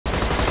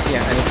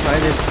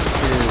decided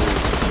to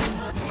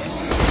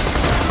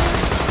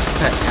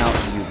cut out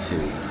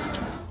YouTube.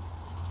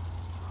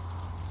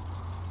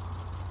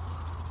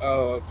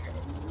 Oh, okay.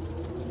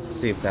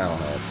 See if that'll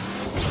help.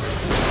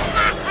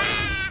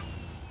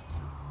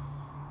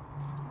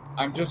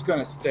 I'm just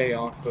gonna stay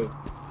off of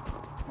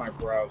my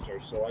browser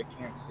so I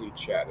can't see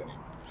chat anymore.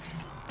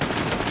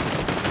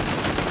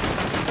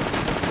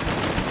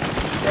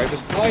 Try to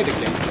slide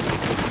again.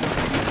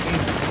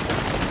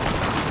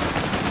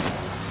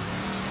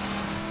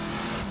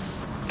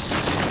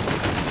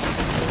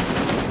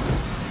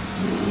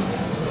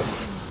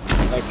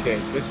 Okay,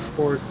 the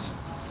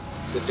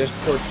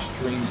Discord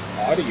streams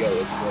audio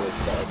is what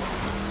it's called.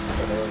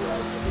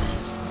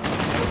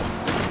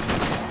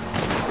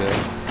 Good.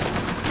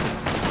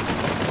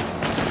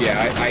 Yeah,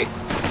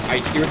 I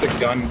hear the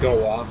gun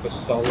go off a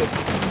solid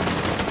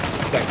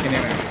second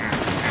and a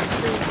half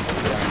after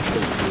we're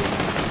actually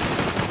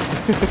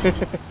doing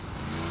it.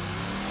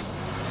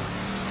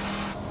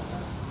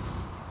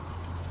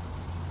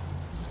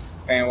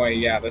 Anyway,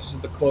 yeah, this is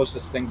the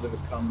closest thing to the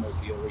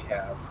cum-mobile we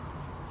have.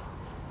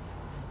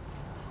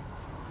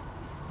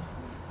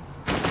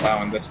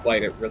 Wow, in this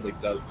light, it really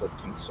does look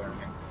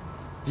concerning.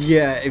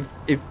 Yeah,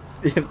 if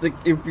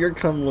your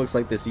cum looks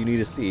like this, you need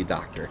to see a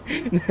doctor.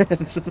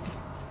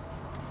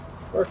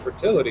 Or a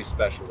fertility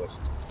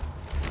specialist.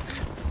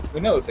 Who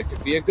knows? It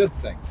could be a good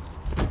thing.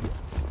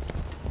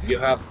 You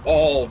have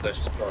all the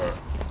sperm.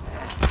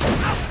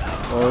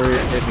 Or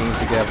it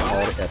means you could have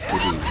all the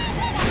STDs.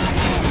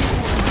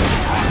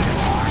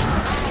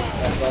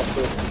 That's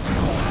also.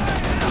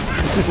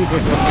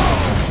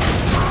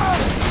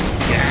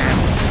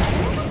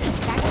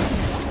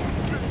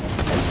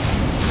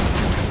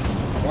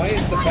 Why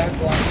is the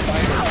backline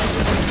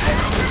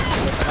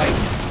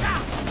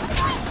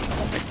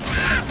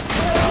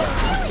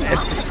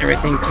It's,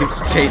 everything keeps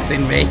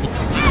chasing me.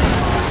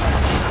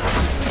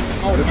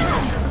 Oh, this is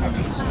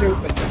fucking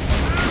stupid.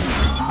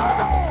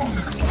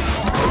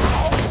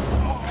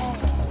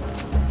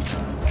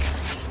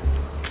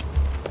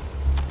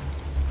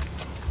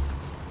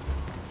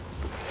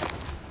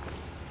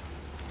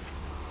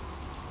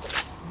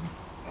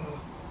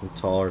 I'm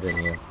taller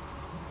than you.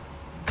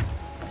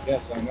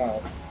 Yes, I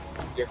know.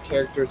 Your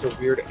character's a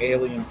weird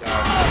alien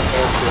guy.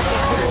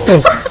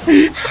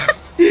 He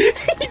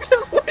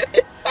just went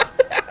inside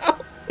the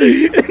house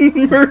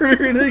and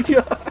murdered a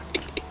guy.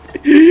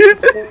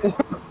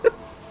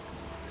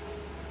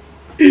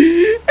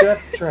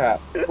 Death trap,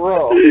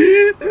 bro.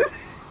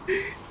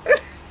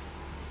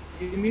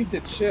 You need to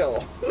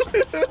chill.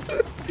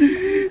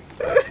 I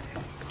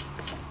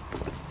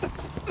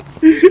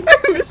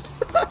was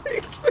not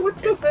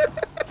expecting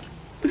that.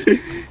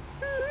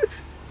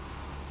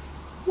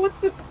 What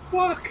the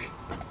fuck?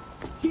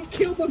 He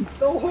killed them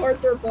so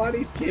hard their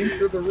bodies came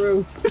through the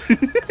roof.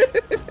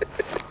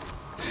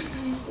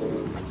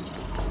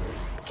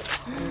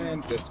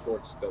 And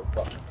Discord's still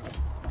fucking up.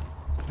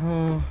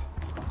 Oh.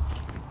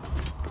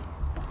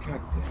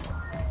 God damn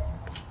it.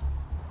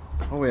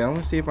 Oh wait, I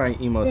want to see if my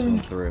emotes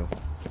went through.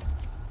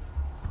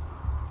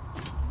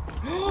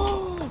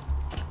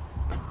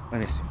 Let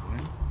me see. 1,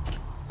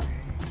 3,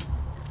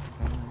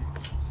 5,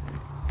 6,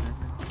 7,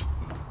 8,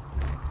 9,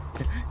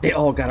 10. They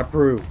all got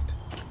approved.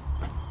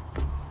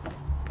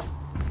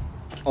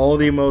 All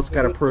the emotes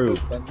got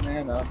approved.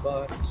 Banana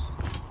butts.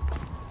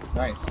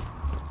 Nice.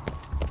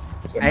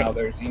 So now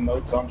there's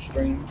emotes on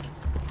stream.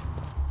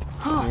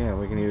 Yeah,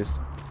 we can use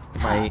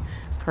my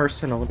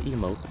personal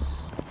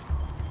emotes.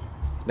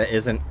 That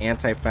isn't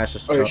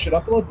anti-fascist. Oh, you should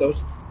upload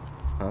those.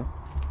 Huh?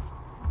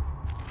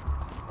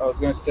 I was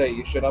gonna say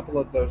you should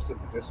upload those to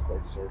the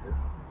Discord server.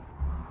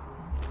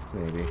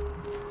 Maybe.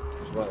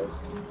 As well as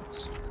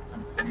emotes.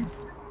 Something.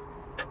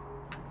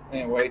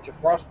 Anyway, to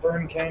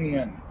Frostburn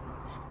Canyon.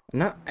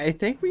 No, I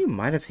think we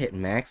might have hit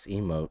max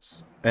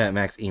emotes.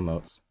 Max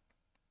emotes.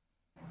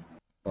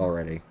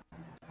 Already.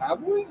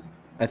 Have we?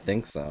 I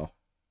think so.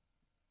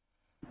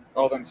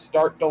 Oh, then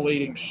start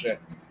deleting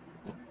shit.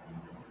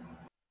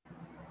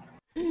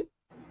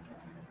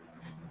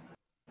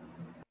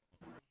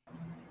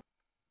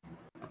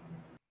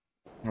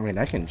 I mean,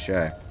 I can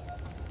check.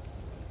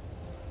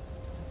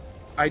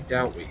 I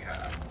doubt we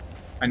have.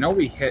 I know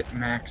we hit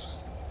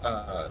max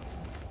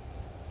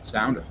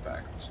sound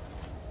effects.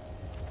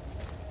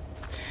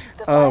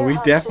 Oh, we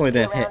definitely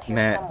didn't hit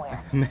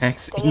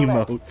max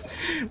emotes.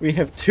 We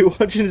have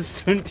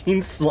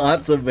 217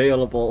 slots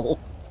available.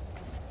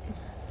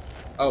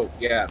 Oh,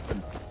 yeah.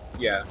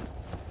 Yeah.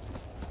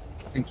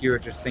 I think you were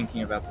just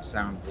thinking about the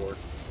soundboard.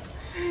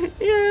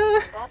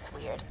 Yeah. That's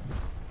weird.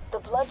 The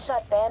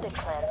Bloodshot Bandit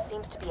clan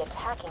seems to be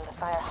attacking the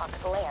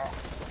Firehawk's lair.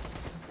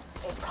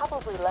 They've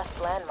probably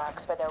left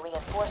landmarks for their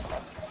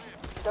reinforcements.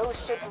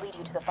 Those should lead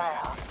you to the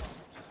Firehawk.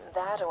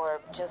 That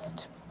or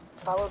just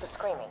follow the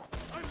screaming.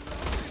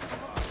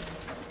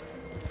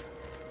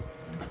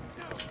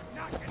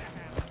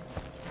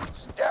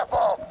 Step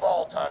off,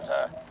 Vault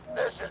Hunter.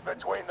 This is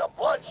between the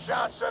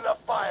Bloodshots and the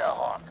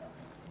Firehawk.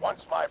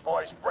 Once my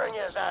boys bring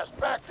his ass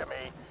back to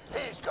me,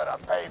 he's gonna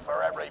pay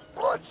for every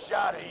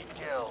Bloodshot he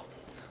killed.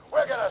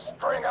 We're gonna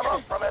string him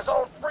up from his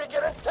own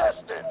freaking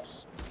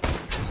intestines!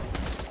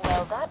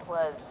 Well, that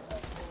was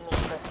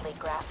needlessly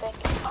graphic.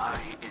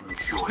 I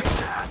enjoyed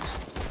that.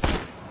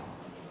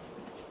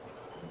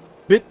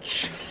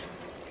 Bitch.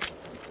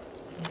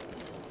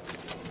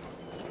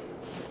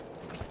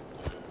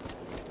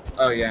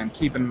 Oh yeah, and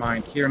keep in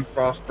mind, here in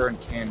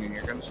Frostburn Canyon,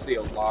 you're gonna see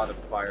a lot of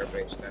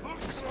fire-based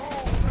enemies.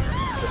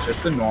 It's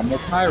just the normal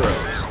pyros.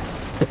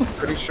 I'm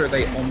pretty sure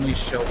they only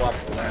show up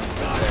around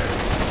there.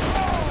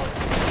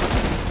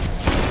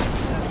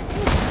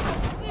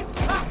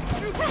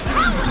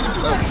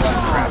 Oh,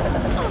 Claptrap.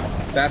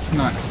 That's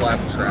not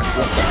Claptrap.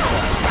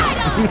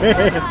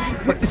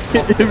 What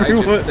did I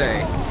just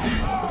say?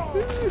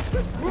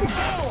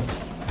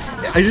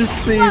 I just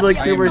see like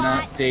I there am were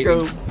not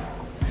dating.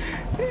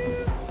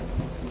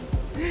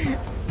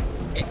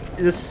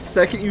 The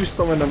second you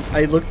summon them,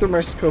 I look through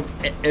my scope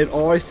and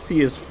all I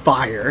see is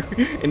fire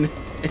and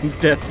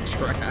death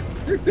trap.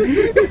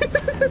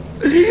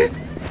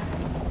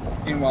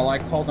 Meanwhile, I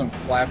called him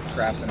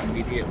Claptrap and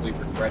immediately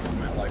regretted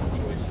my life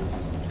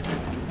choices.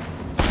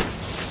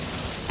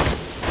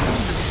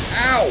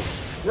 Ow!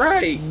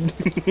 Right!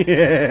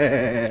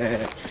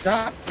 Yeah.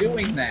 Stop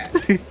doing that!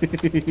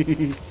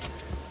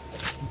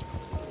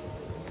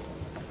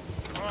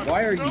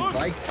 Why are you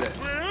like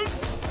this?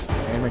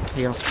 I'm a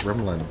Chaos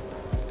Gremlin.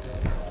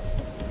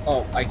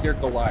 Oh, I hear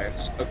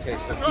Goliaths. Okay,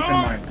 so keep in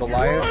mind,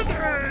 Goliaths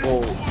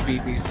will be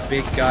these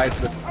big guys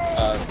with,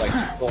 like,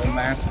 skull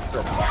masks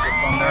or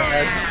buckets on their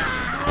heads.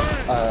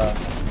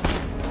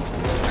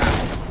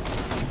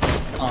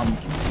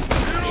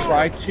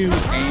 Try to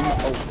aim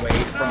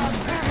away from the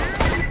mask.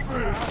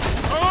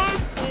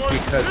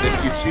 Because if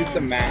you shoot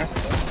the mask,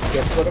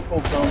 their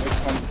critical zone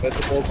becomes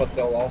visible, but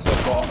they'll also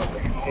go on a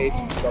rampage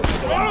and start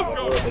killing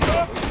literally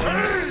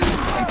everything.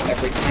 And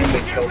every time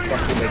they kill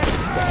something, they get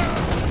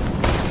stuck.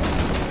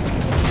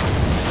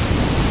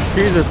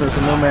 Jesus, there's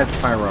a Nomad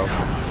Pyro.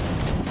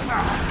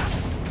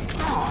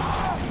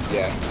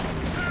 Yeah.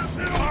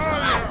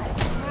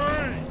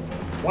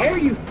 Why are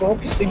you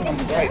focusing on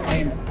the right? I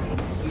am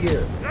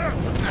here.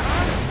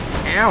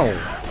 Ow!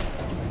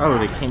 Oh,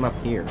 they came up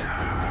here.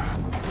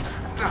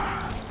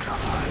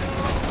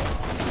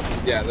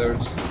 Yeah,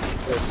 there's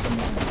some.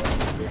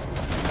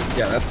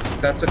 Yeah,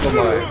 that's a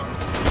Goliath.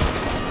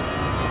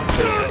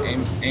 So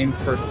aim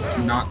for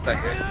not the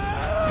hit.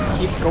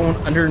 Keep going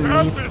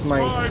underneath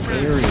my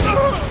area.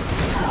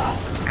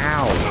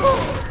 Ow!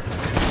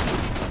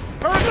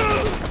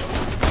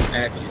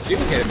 And if you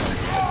do hit him,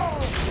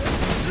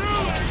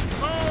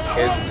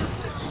 his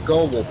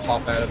skull will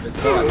pop out of his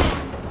body.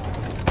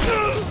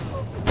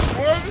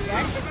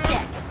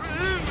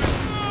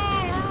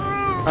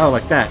 Oh,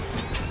 like that.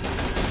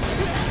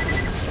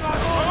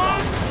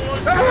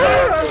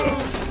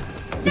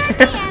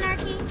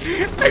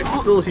 I'm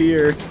still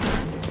here.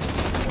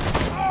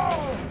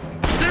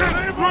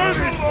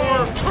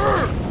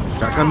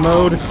 Shotgun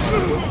mode.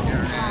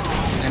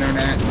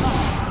 Internet.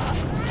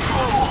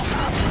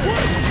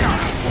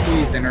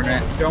 Please,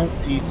 Internet, don't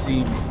DC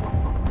me.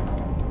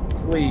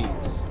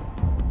 Please.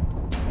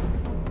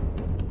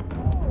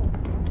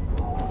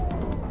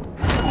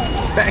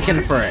 Back in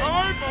the fray.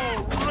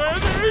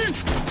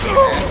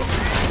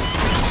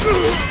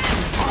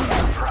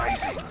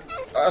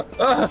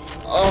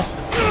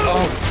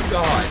 Oh,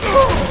 God.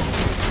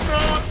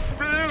 Not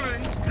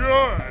feeling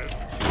good.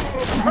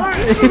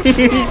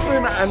 He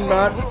said, I'm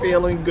not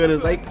feeling good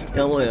as I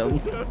kill him.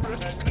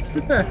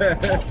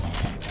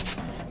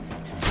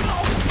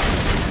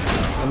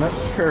 I'm not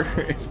sure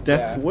if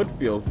death would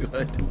feel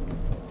good.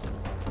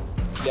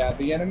 Yeah,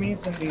 the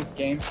enemies in these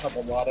games have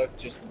a lot of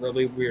just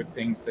really weird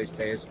things they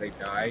say as they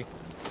die.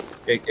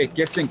 It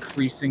gets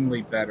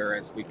increasingly better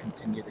as we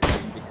continue the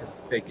game because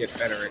they get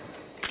better at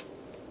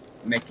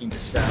making the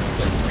sound,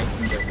 like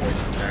making their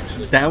voices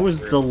actually. That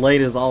was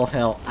delayed as all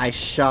hell. I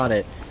shot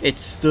it. It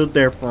stood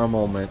there for a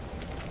moment,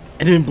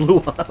 and then blew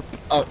up.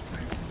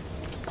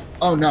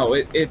 Oh no!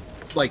 It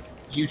like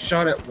you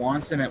shot it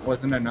once and it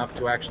wasn't enough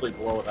to actually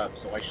blow it up,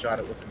 so I shot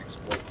it with an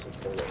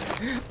explosive bullet.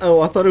 Oh,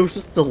 I thought it was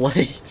just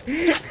delayed.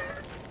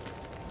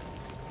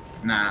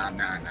 Nah.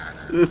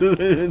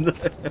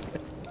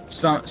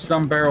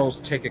 Some barrels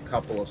take a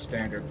couple of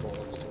standard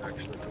bullets to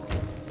actually blow up.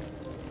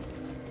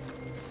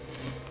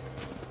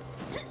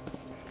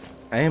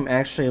 I am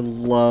actually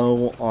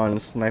low on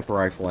sniper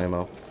rifle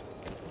ammo.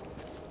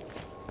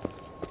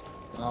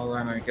 Well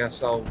then, I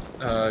guess I'll.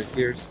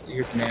 Here's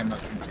an ammo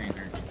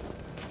container.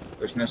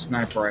 There's no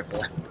sniper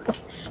rifle.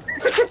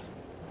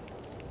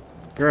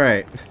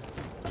 Great.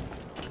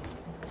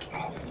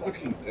 Oh,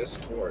 fucking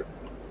Discord.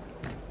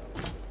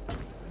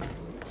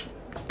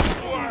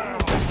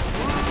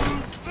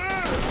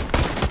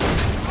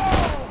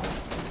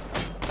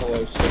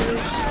 Hello,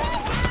 sirs.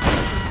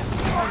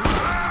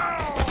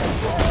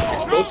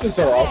 Explosives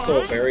are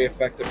also a very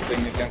effective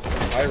thing against the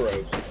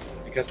pyros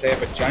because they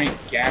have a giant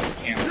gas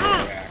cannon in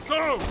their back.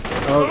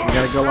 Oh, we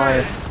got a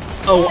Goliath.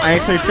 Oh, I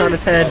actually shot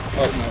his head. Oh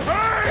no.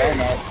 Oh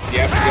no.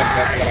 Yep,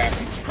 that's what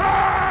happens.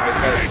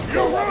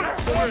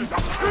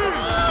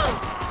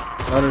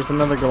 Oh, there's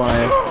another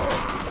Goliath.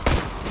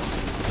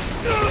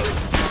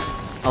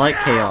 I like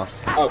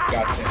chaos. Oh,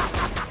 gotcha.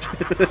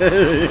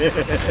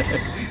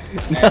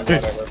 No,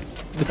 Whatever.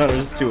 no,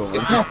 there's two of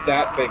them. It's not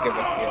that big of a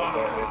deal,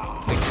 but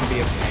it can be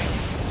a pain.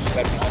 Just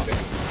that much.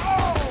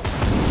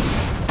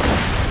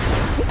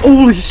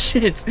 Holy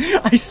shit!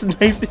 I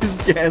sniped his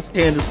gas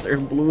canister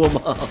and blew him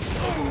up.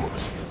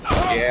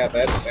 Yeah,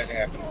 that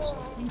happens.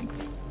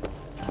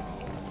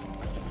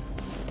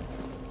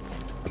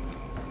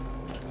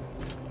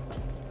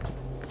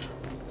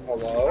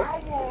 Hello? I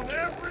want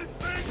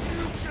everything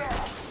you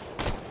got.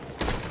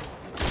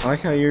 I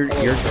like how you're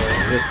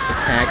just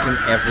attacking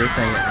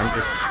everything and I'm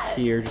just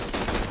here, just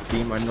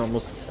being my normal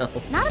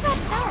self. Not a bad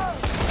start.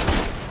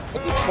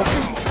 What the fuck are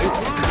you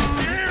doing?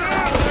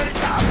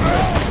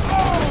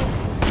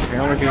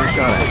 Now we're being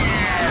shot at.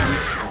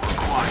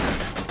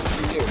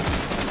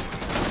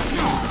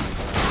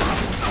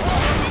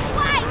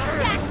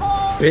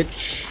 Bitch.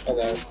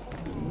 Hello.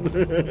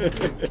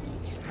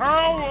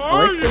 How I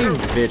are like saying you?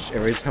 bitch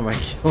every time I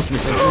kill him.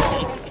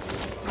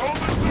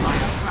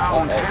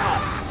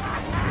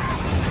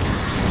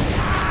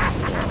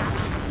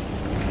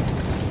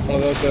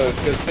 Although the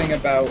good thing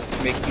about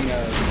making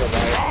a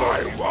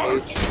Goliath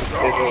page is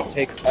it'll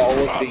take all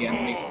of the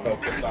enemies'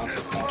 focus off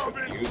the top of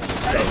you to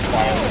start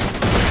firing.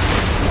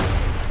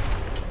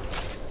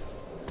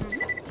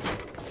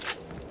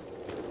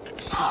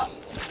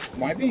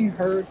 Am I being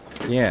heard?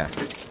 Yeah.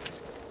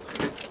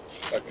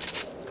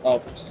 Okay.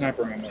 Oh,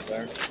 sniper ammo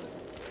there.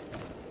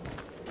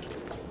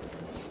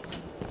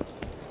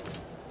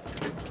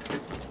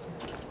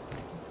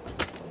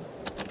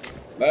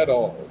 That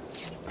all.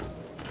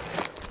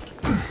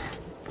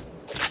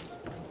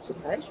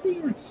 Surprised we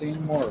aren't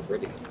seeing more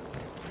Iridium.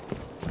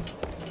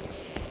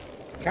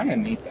 Kinda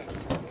need that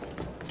stuff.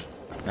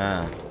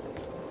 Ah.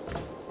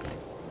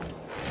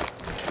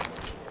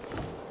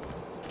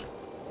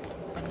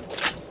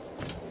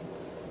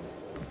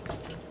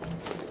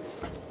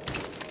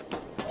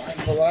 Find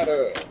the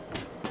ladder.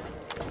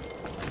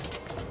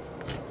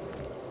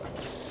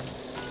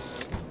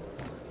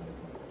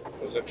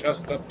 There's a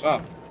chest up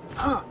top.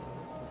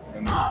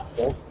 And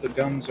both the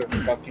guns are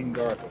fucking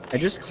garbage. I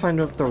just climbed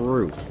up the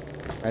roof.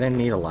 I didn't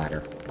need a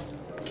ladder.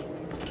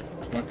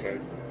 Okay.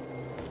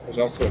 There's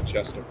also a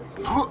chest over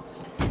here.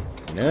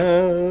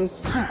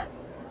 Yes.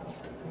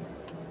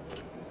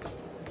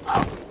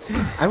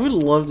 I would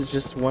love to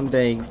just one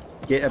day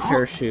get a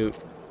parachute,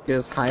 get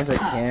as high as I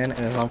can,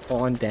 and as I'm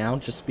falling down,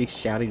 just be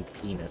shouting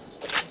penis.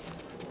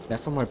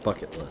 That's on my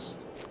bucket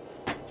list.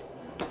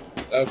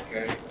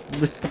 Okay.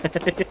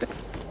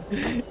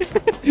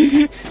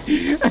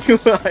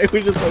 I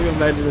would just like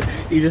imagine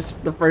you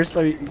just the first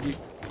time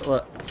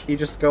you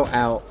just go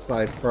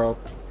outside for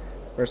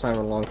first time in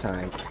a long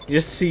time. You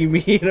just see me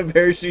in a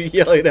parachute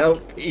yelling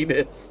out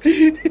penis.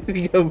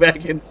 You go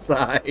back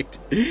inside.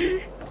 Yeah,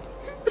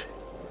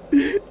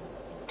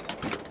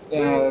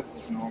 this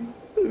is normal.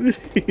 Got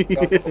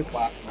a couple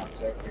class marks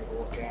there for you to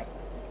look at.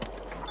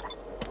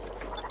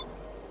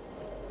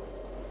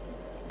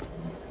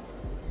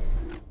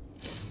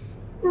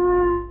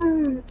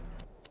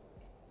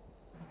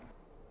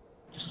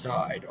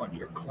 Decide on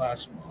your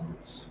class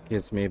mods.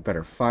 Gives me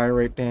better fire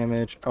rate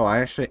damage. Oh, I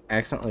actually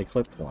accidentally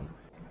clipped one.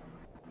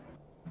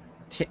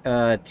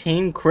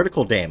 Team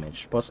critical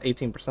damage plus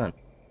 18%.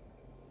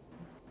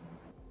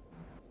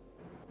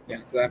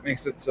 Yeah, so that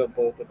makes it so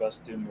both of us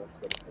do more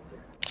critical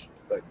damage.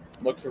 But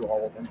look through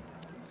all of them.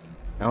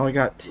 I only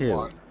got 2.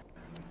 One.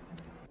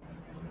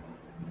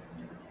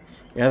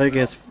 The other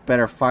gives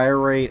better fire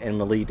rate and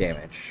melee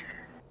damage.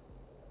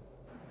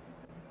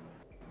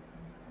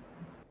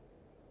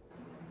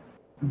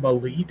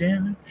 Melee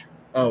damage?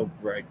 Oh,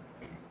 right.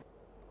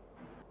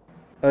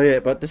 Oh yeah,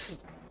 but this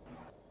is...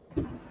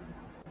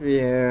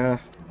 Yeah.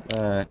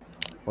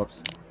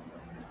 Whoops.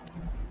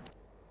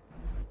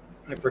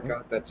 I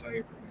forgot that's how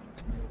you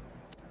pronounce it.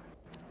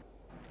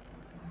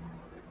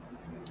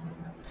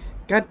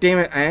 God damn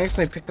it, I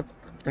accidentally picked up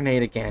a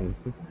grenade again.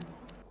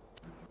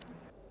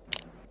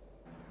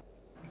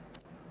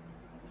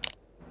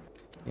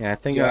 Yeah, I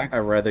think I'd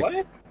rather...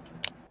 What?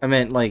 I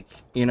meant, like,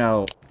 you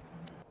know...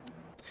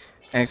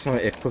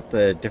 Accidentally equipped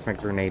a different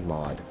grenade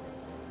mod.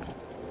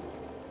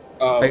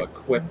 Oh,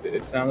 equipped it.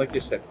 It sounded like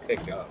you said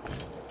pick up.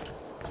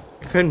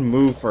 I couldn't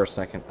move for a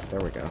second. There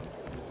we go.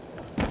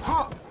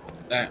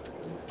 That.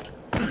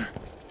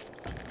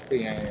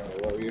 Yeah,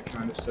 what were you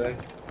trying to say?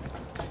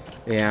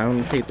 Yeah, I'm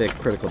gonna take the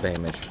critical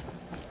damage.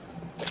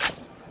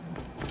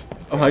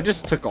 Oh, I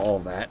just took all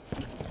of that.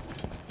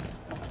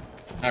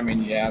 I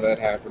mean, yeah, that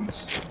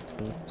happens.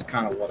 It's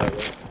kind of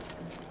whatever.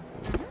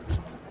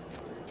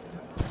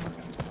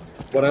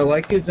 What I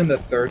like is in the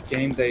third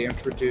game they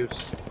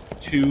introduce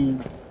two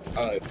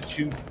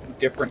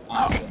different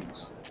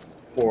options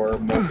for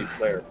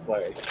multiplayer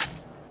play,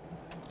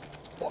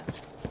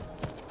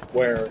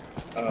 where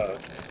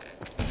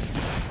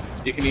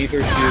you can either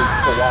do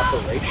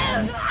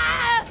cooperation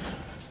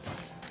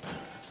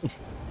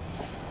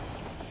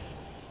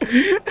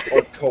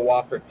or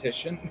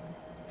cooperation,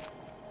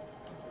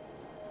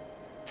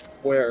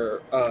 where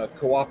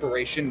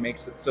cooperation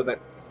makes it so that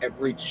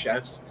every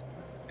chest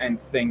and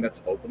thing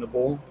that's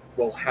openable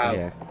will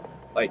have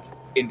like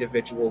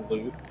individual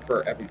loot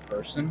for every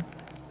person.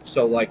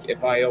 So like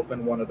if I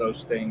open one of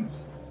those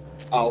things,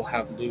 I'll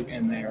have loot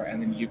in there,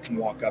 and then you can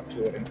walk up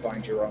to it and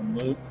find your own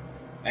loot.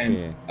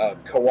 And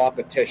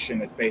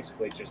co-opetition is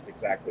basically just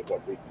exactly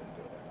what we've been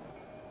doing.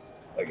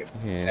 Like it's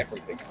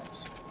everything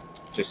else.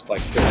 Just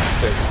like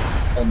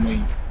there's only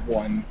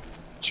one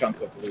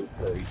chunk of loot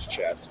for each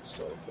chest,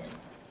 sort of thing.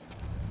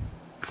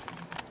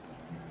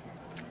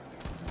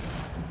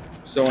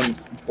 So in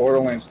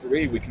Borderlands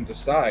 3, we can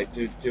decide,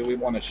 do we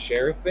want to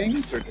share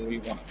things, or do we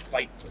want to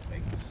fight for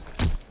things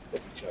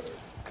with each other?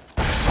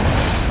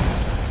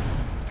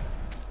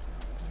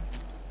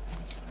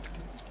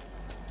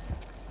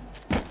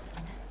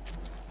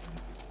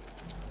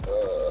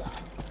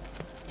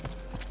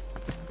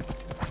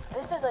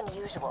 This is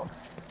unusual.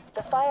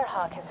 The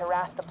Firehawk has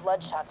harassed the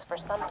Bloodshots for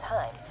some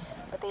time,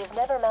 but they have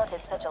never mounted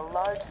such a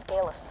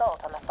large-scale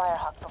assault on the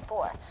Firehawk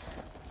before.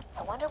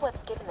 I wonder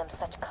what's given them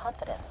such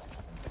confidence.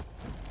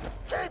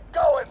 Keep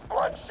going,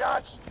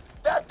 Bloodshots!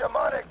 That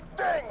demonic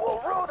thing will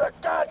rue the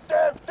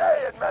goddamn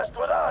day it messed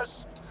with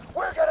us!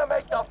 We're gonna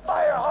make the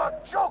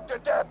Firehawk choke to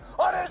death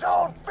on his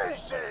own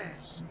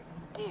feces!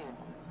 Dude.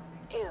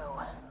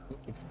 Ew.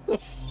 The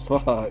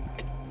fuck?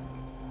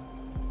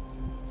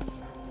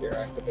 Here,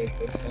 activate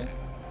this thing.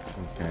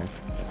 Okay.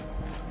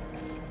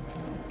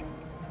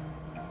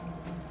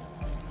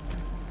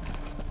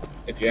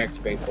 If you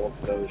activate both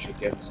of those, you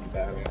get some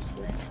badass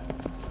range.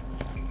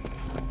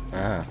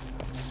 Ah.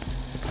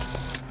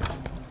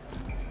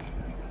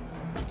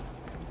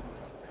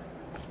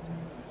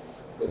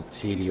 The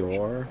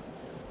TDR.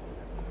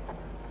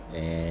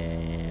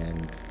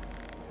 And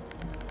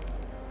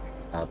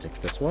I'll take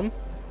this one.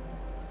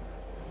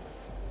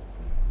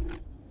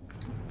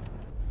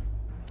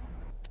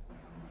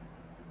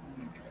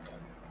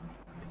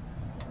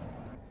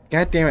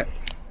 God damn it.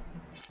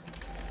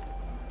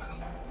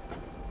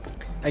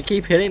 I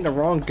keep hitting the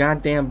wrong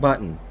goddamn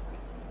button.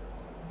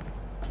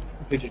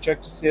 Did you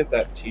check to see if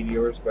that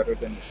TDR is better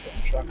than the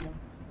gun shotgun?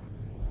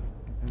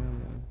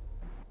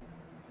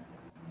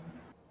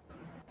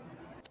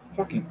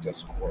 Fucking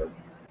Discord.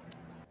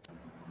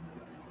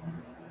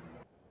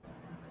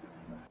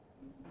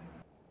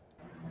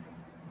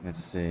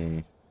 Let's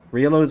see.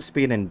 Reload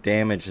speed and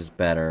damage is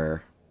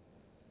better.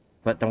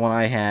 But the one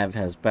I have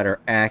has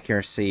better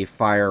accuracy,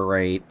 fire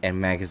rate,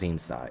 and magazine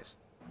size.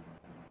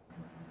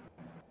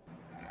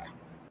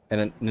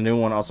 And the new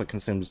one also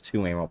consumes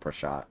 2 ammo per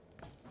shot.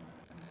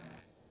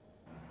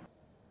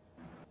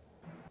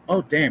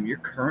 Oh damn, your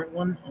current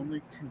one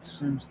only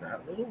consumes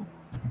that little?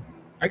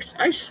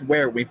 I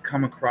swear we've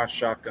come across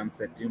shotguns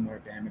that do more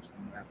damage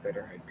than that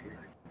better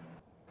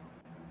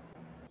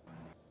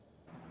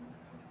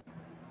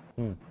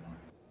Hyperion.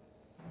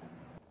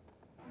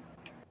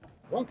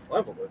 What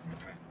level is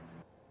that?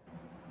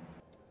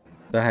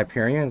 The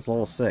Hyperion is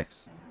level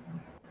 6.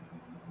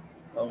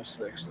 Level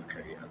 6,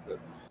 okay, yeah.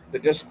 The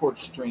Discord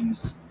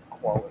stream's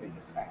quality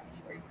is ass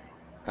right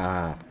now.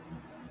 Ah.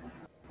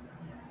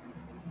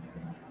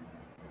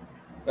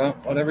 Well,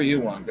 whatever you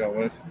want to go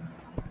with.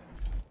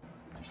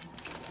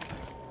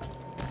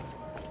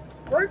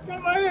 Break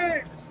my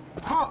legs!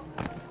 Huh.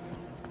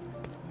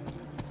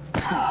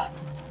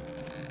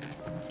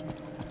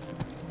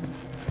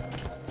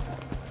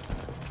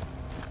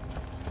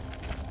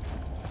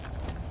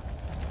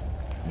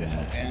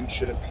 And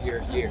should appear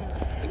here.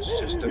 It's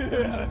just a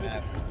random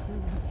map.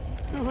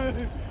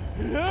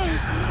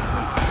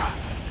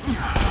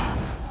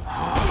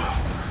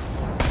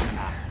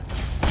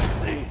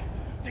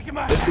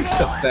 This is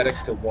pathetic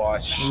to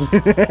watch.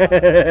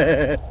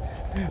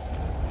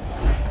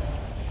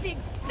 Big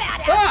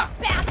fat-ass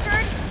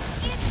bastard!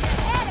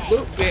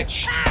 Little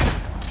bitch.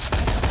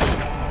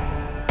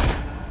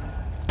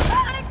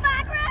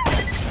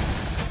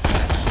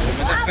 Him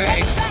in the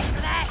face.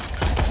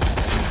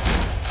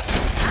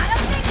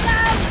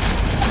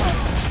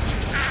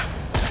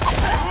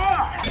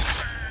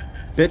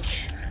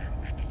 Bitch.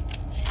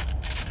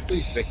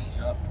 Please pick me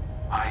up.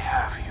 I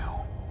have you.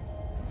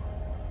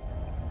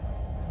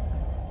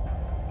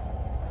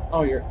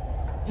 Oh, you're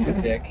a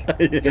dick.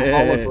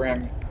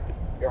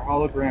 Your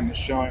hologram is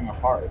showing a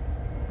heart.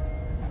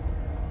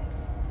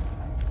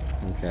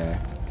 Okay.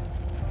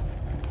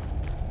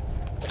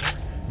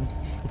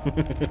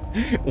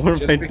 What if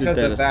Just I because did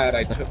that of that,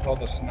 I took all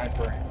the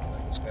sniper ammo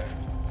that was there.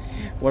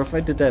 What if I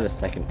did that a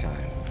second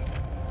time?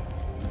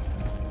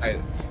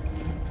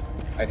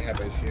 I'd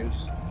have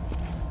issues.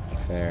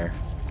 Fair.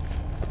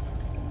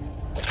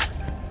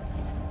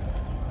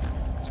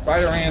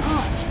 Spider ants.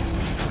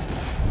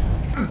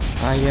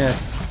 Ah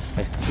yes,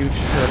 my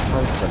future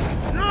husband.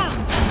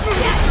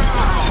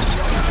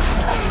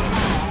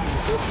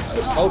 I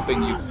was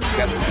hoping you'd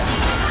forget that.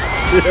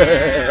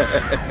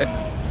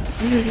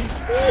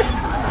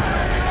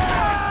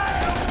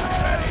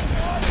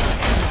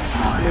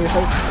 I mean, if I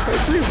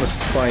agree with a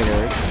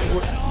spider,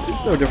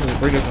 it's no different than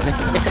bringing an ant.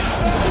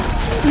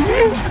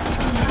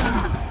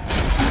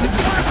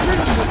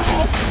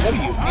 What do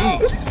you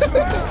mean?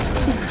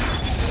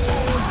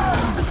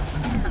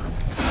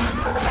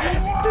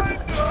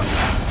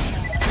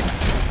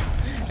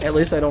 At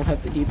least I don't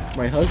have to eat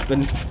my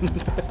husband.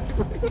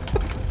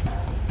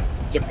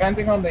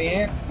 Depending on the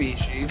ant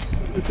species.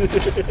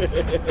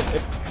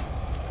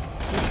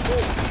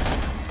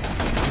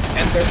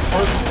 And they're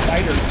part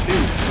spider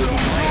too, so you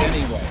might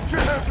anyway.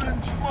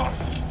 Scavenge my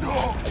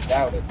stuff! I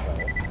doubt it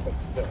though, but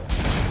still.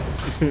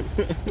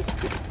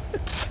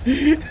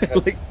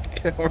 Like,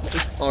 we're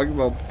just talking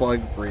about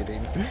bug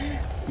breeding.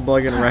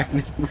 Bug and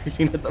arachnid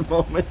breeding at the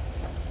moment.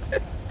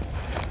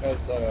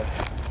 Because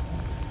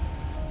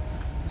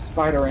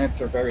spider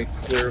ants are very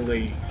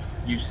clearly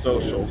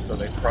eusocial, so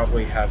they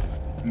probably have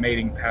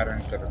mating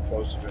patterns that are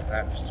closer to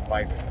that of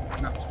spider,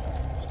 not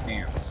spiders,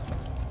 ants.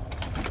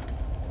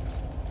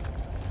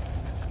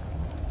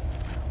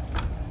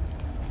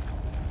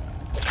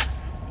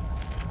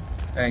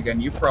 And again,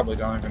 you probably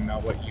don't even know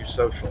what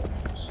eusocial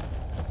means.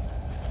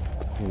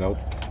 Nope.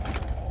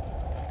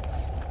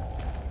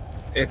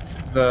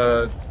 It's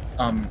the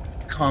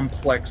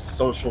complex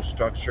social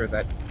structure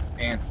that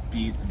ants,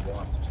 bees, and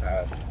wasps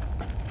have.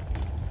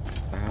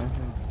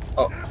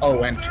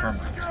 Oh, and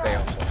termites, they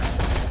also have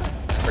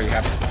it. Where you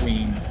have a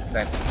queen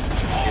that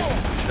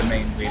is the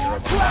main leader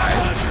of the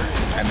hive,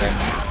 and then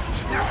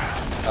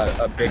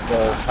a big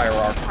old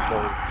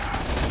hierarchical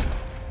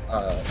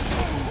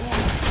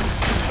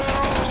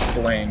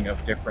displaying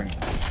of different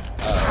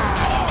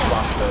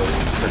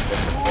responsibilities for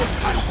different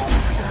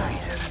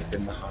workers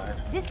within the hive.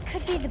 This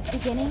could be the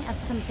beginning of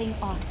something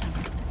awesome.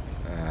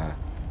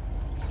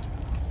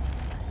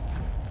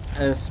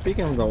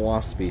 Speaking of the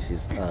wasp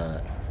species,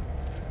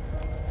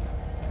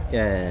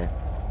 yeah,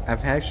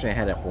 I've actually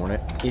had a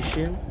hornet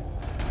issue.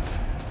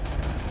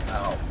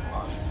 Oh,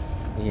 fuck.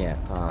 Yeah,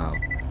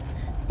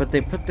 but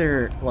they put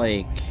their,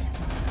 like,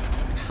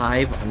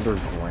 hive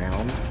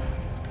underground,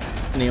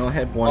 and they only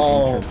had one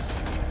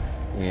entrance.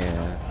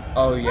 Yeah.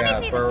 Oh me yeah,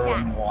 see the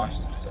burrowing stats.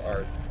 wasps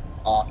are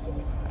awful.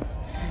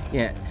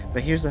 Yeah,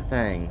 but here's the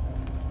thing.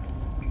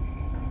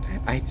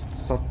 I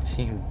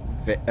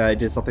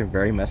did something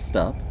very messed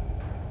up.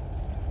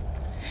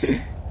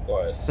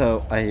 But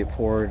So I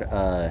poured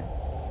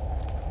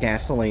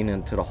gasoline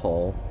into the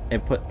hole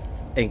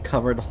and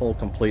covered the hole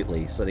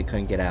completely so they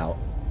couldn't get out.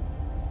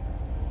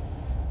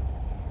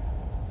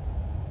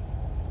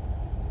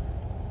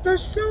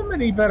 there's so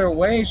many better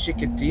ways you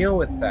could deal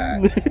with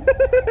that.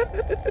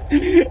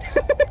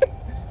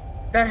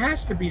 That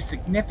has to be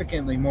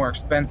significantly more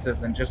expensive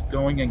than just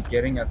going and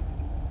getting a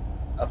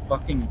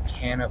fucking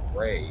can of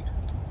Raid.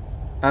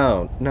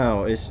 Oh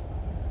no,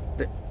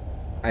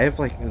 I have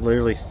like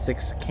literally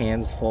 6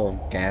 cans full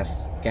of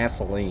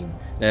gasoline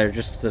that are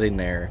just sitting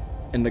there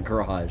in the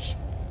garage.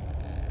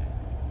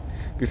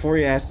 Before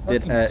you asked,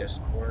 Fucking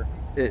Discord.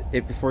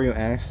 before you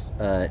asked,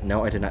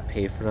 no, I did not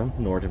pay for them,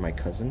 nor did my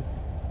cousin.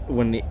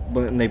 When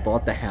they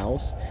bought the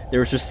house, there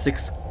was just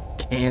 6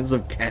 cans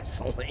of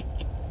gasoline.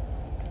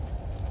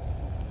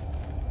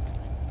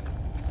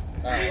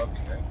 Oh,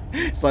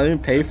 okay. So I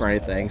didn't pay for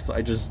anything, so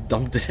I just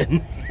dumped it in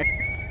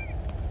there.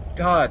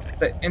 God,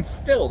 and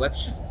still,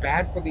 that's just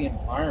bad for the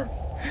environment.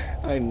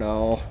 I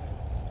know.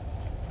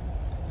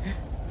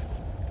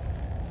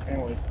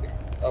 Anyway,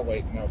 oh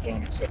wait, no,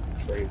 don't accept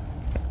the trade.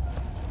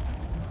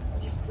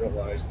 I just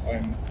realized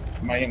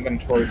my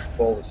inventory's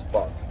full as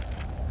fuck.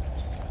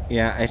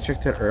 Yeah, I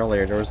checked it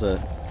earlier. There was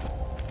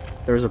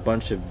a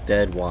bunch of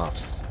dead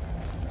wasps,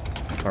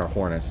 or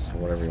hornets, or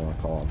whatever you want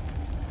to call them.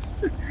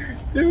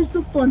 There's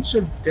a bunch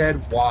of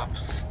dead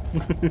wops.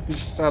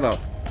 Shut up.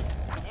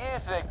 You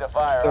think the There's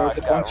Firehawk's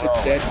a got bunch of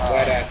rolled, dead huh?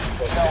 wet-ass No,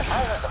 pussies. I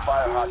heard the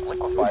Firehawk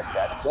liquefies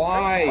bandits and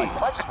Why? drinks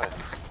them like punch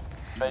smoothies.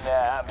 But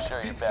nah, I'm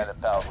sure your bandit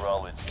pal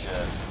Roland's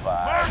just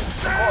fine. Of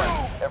course,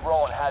 if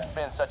Roland hadn't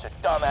been such a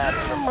dumbass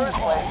in the first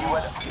place, he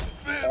would have...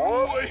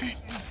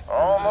 Whoops!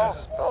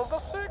 Almost spilled the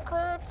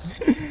secrets.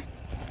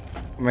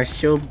 My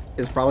shield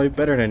is probably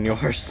better than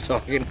yours, so I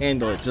can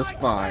handle it just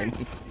fine.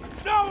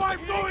 Now I'm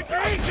going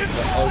to eat it!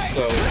 But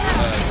also,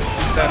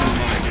 keep that in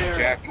mind,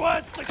 Jack.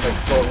 Like, for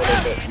a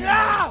little bit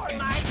now,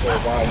 and for a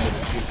while in the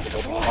future,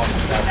 we'll be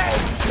talking about how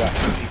he's got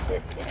to be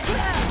quick with him.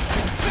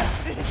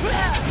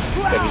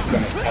 That he's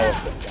going to tell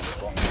us at some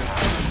point.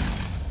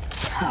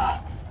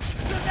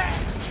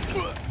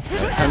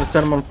 Time to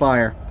set him on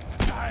fire.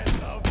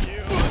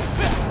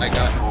 I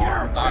got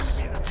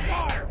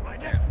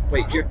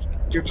wait,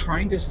 you're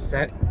trying to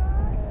set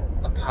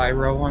a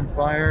pyro on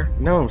fire?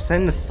 No, I'm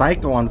setting the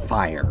psycho on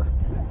fire.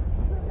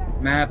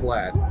 Mad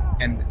Lad.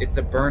 And it's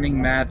a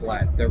burning Mad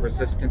Lad. They're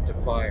resistant to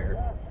fire.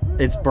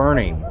 It's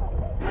burning.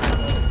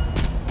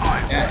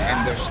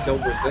 And they're still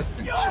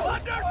resistant to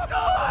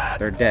it.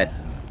 They're dead.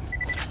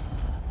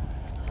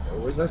 Still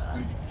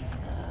resistant.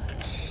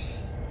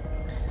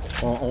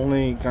 Well,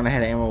 only gun I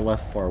had ammo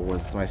left for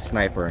was my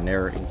sniper, and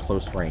they're in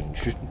close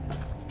range.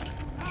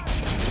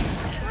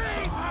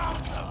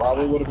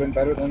 Probably would have been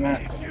better than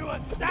that.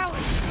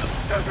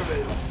 Start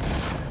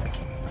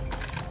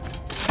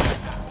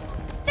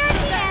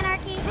the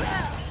anarchy!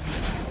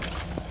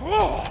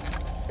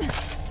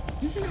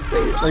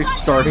 Like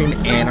starting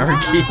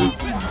anarchy.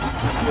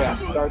 Yeah,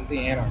 start the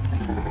anarchy.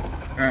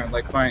 Alright,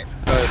 like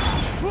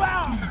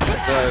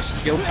the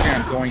skill tree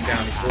I'm going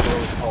down is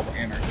literally called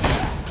Anarchy.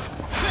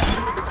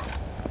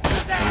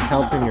 I'm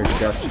helping your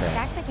death How many trap.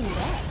 stacks I can get?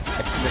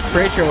 If the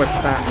creature would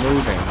stop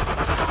moving.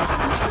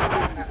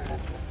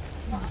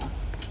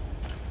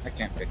 I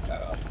can't pick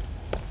that up.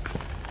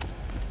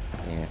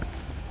 Yeah.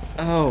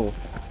 Oh.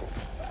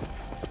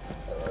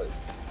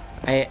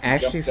 I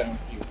actually. Jump down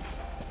here.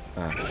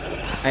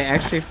 I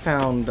actually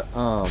found.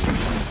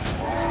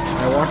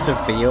 I watched a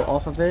video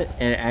off of it,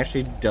 and it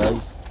actually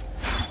does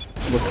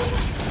look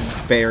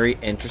very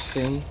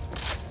interesting.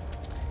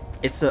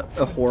 It's a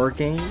horror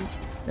game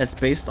that's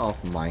based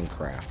off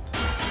Minecraft.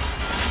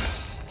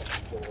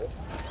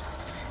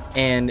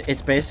 And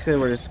it's basically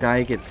where this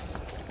guy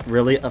gets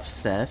really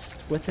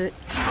obsessed with it,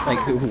 like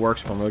who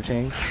works for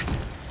Mojang,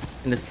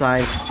 and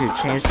decides to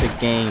change the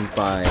game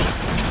by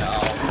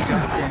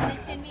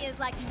In me is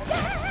like,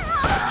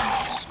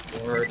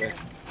 Word.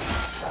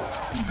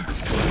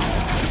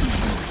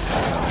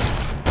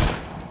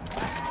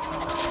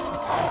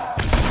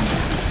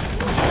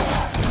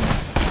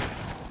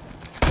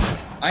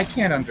 I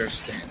can't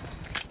understand.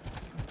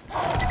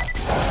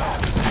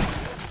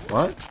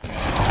 what?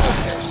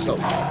 Okay, so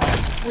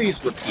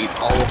please repeat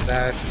all of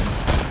that.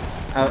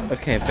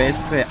 Okay,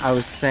 basically, I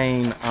was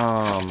saying,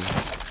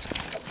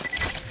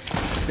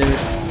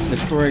 the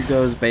story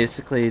goes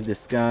basically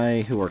this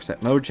guy who works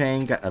at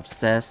Mojang got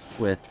obsessed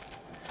with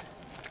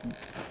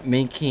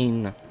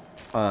making,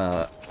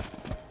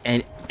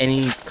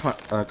 any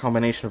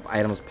combination of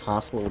items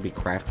possible to be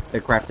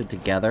crafted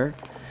together,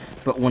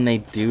 but when they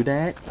do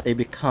that, they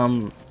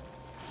become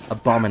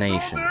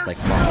abominations, like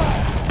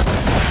monsters.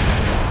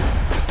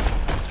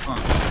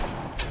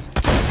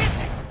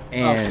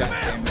 And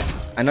Goddamn it.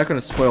 I'm not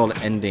gonna spoil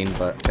the ending,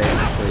 but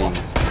basically,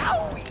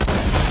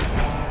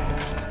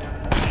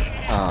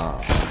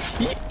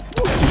 he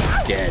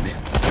was dead.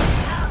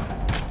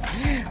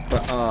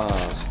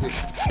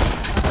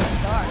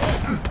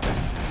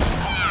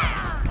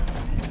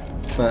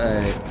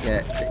 But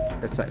yeah,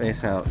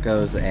 that's how it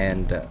goes,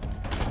 and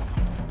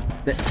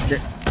the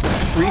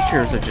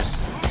creatures are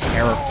just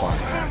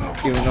terrifying,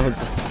 even though it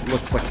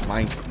looks like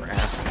Minecraft.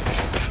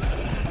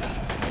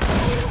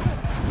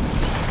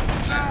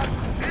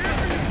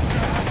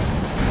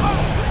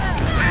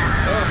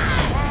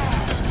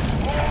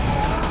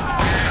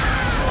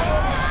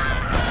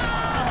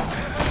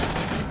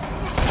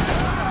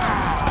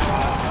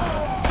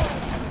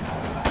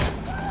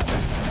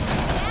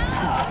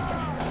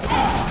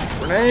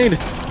 Grenade!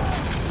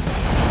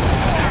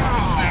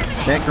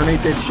 That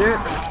grenade did shit.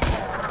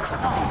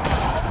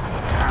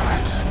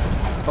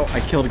 Oh, I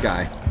killed a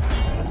guy.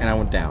 And I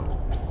went down.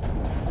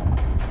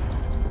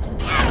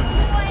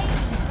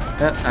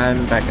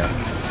 I'm back up.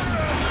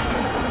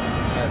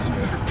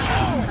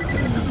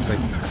 It's like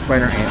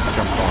spider ant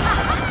jumped on.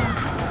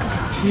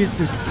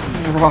 Jesus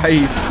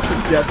Christ!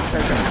 That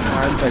got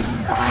swarmed by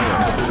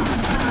fire.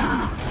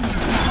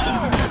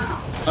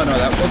 Oh no,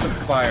 that wasn't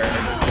fire.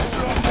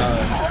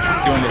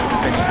 Doing this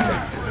spinning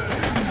thing.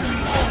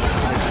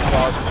 His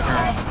claws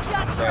turned.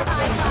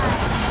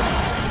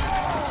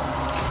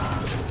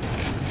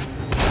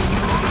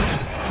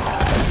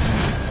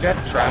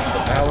 Death traps a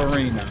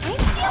ballerina. I'm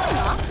feeling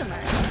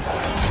awesomer.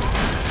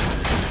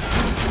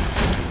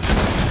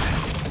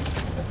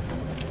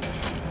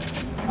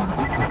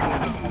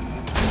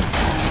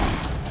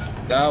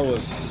 That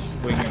was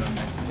swinging a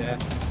miss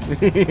death.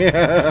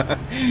 Yeah.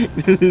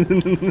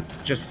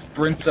 Just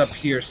sprints up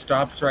here,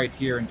 stops right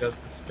here, and does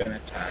the spin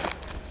attack.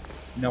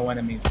 No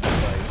enemies in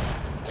sight.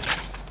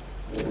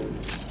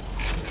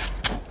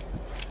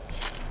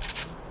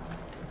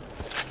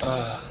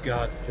 Oh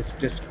god, this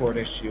Discord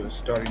issue is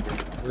starting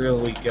to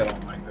really get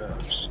on my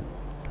nerves.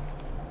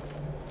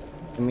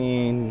 I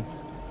mean,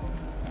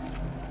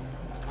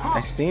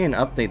 I see an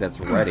update that's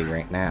ready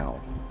right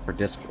now for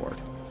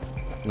Discord.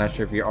 I'm not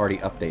sure if you already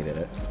updated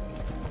it.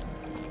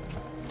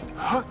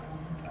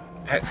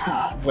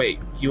 Wait,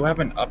 you have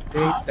an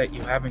update that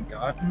you haven't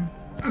gotten?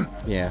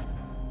 Yeah.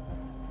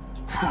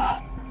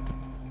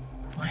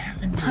 Why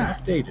haven't you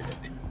updated it?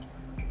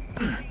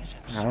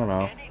 I don't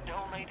know.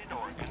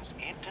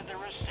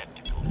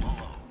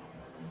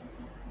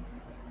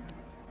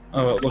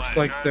 Oh, it looks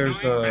like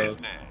there's a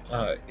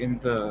in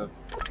the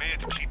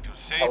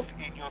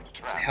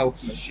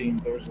health machine.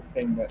 There's a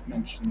thing that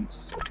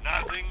mentions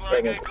that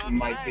it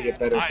might be a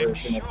better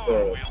version of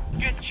the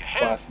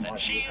last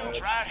mod you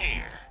had.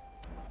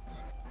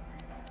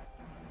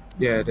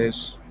 Yeah, it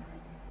is.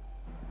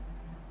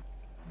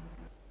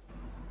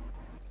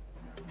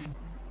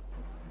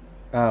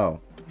 Oh,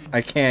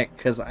 I can't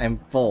because I'm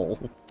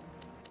full.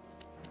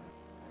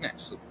 Yeah,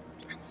 so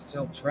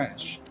sell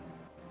trash.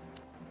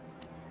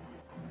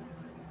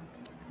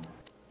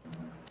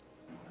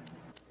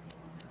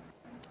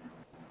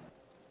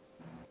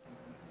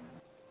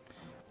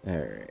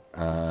 Alright,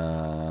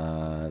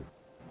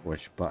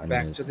 which button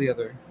Back is... to the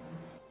other.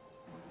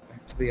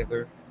 Back to the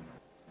other.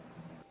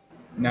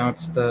 Now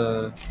it's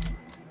the...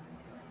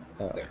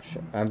 Oh,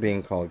 shit. I'm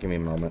being called. Give me a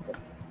moment.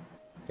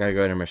 Gotta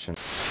go intermission.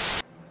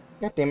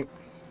 God damn it.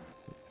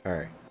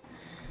 Alright.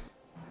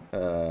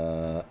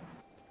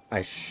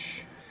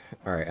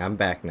 Alright, I'm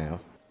back now.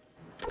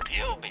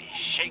 You'll be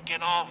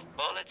shaking off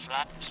bullets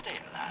like stay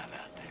alive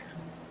out there.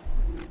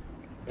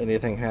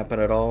 Anything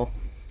happen at all?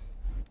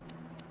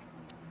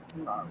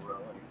 Not really.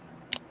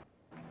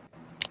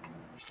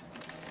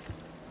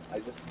 I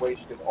just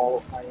wasted all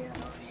of my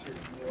ammo shooting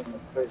you in the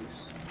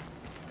face.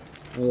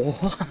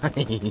 Why?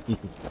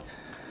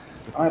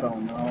 I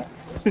don't know. I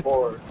was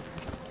bored.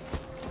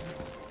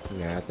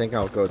 Yeah, I think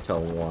I'll go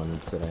till 1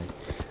 today.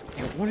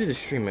 I wanted to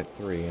stream at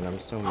 3, and I'm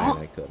so mad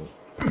I couldn't.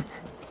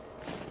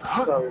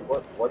 Sorry,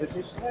 what did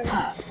you say?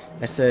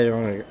 I said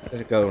I'm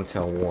gonna go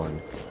until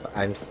 1, but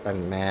I'm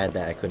mad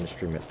that I couldn't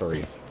stream at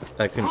 3.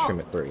 I couldn't stream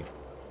at 3.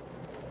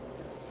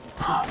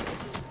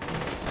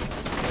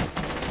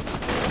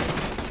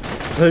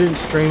 Couldn't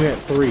stream at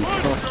 3.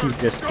 Fuck you,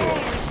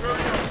 Discord.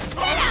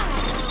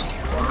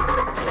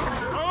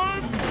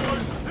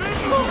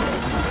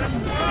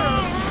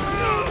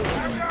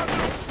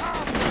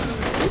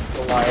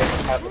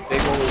 Goliath have a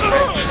big old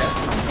red chest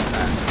on the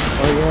back.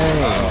 Oh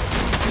yay!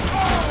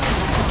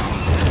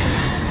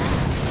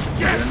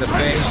 Get in the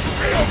face.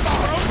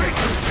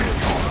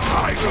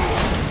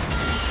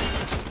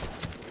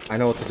 I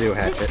know what to do,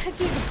 Hatchet. This could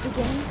be the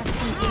beginning of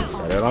something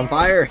Set it on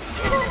fire!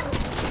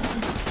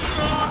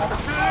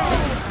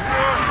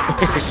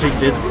 She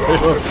did set it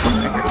on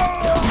fire.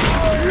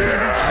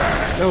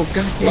 No,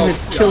 goddamn,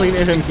 it's killing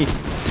enemies.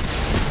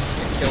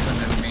 It killed an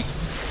enemy.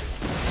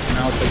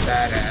 Now it's a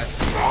badass.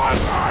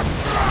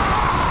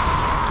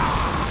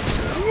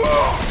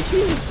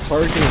 He's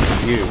targeting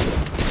you.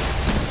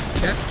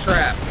 Death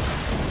trap.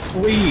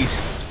 Please.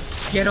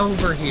 Get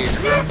over here.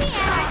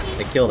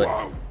 I killed it.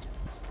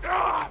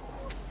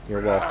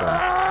 You're welcome.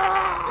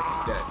 It's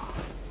dead.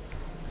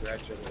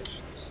 Congratulations.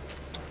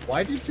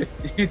 Why did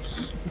the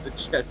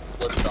chest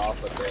slipped off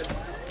a bit?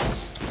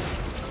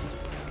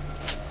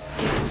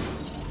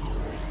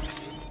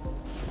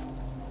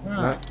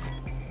 Ah,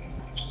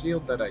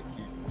 shield that I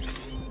can't use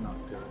is not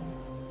good.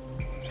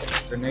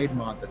 Grenade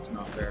mod that's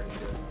not very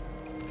good.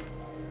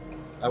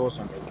 That was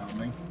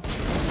underwhelming.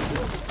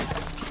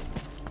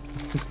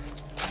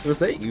 Was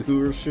that you who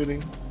were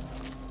shooting?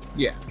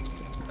 Yeah.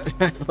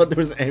 I thought there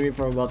was an enemy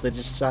from above that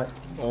just shot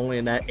only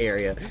in that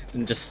area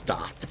and just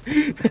stopped.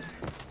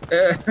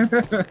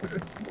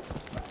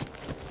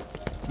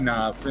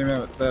 Nah,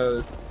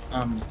 remember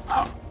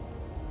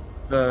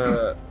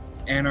the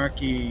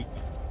anarchy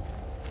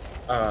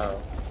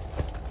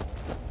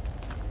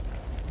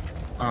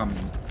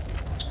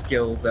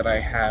skill that I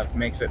have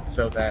makes it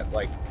so that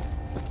like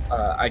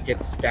I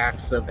get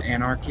stacks of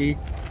anarchy,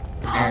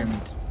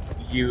 and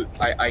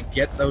I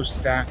get those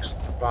stacks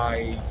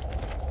by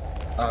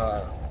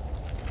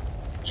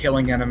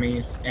killing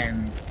enemies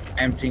and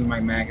emptying my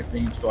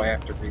magazine, so I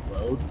have to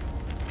reload.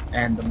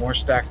 And the more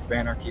stacks of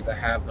anarchy I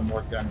have, the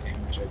more gun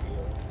damage I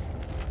deal.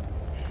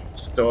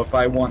 So if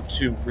I want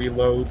to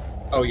reload,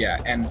 oh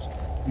yeah, and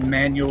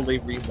manually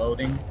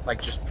reloading,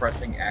 like just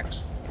pressing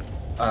X,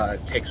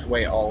 takes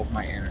away all of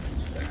my anarchy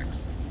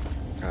stacks.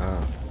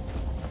 Ah.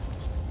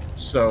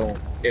 So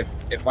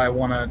if I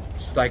want to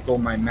cycle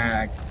my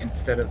mag,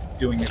 instead of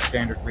doing a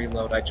standard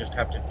reload, I just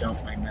have to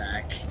dump my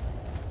mag.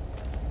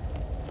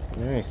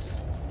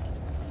 Nice.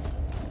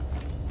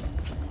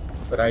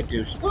 But I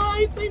do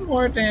slightly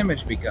more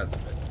damage because of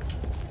it.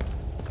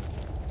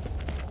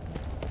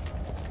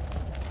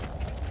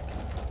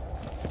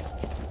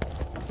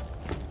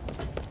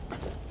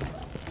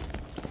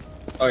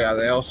 Oh yeah,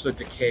 they also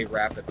decay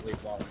rapidly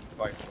while in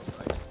fight for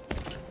life.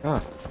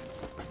 Ah.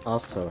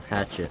 Also,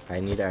 Hatchet, I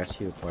need to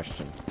ask you a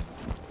question.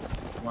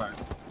 What?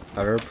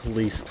 Are there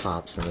police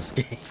cops in this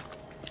game?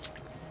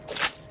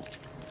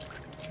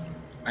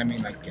 I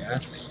mean, I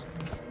guess.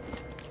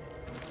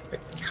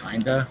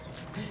 Kinda.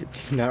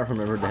 Do you not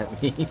remember that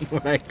meme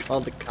when I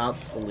called the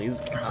cops police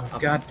cops?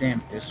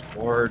 Goddamn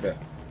Discord.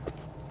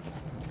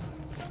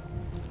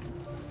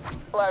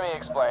 Let me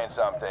explain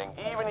something.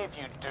 Even if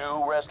you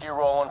do rescue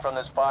Roland from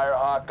this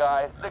Firehawk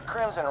guy, the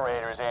Crimson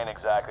Raiders ain't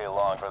exactly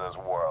along for this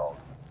world.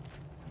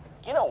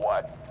 You know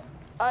what?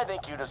 I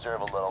think you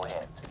deserve a little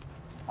hint.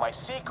 My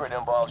secret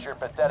involves your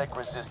pathetic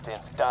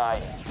resistance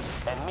dying,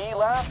 and me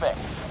laughing.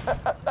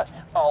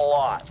 A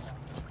lot.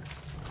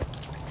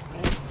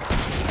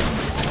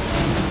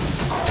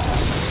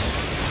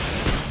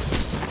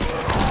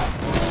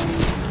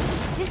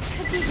 This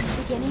could be the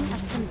beginning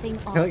of something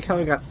I like how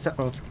awesome. it got set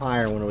on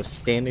fire when it was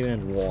standing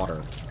in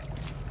water.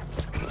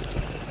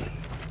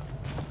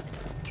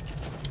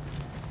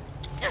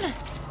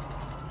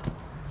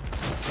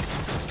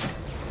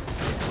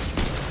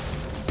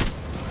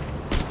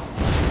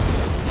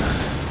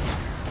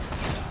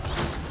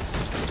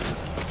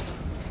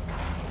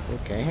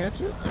 Okay,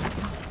 Hatchet.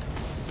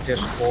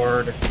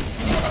 Discord.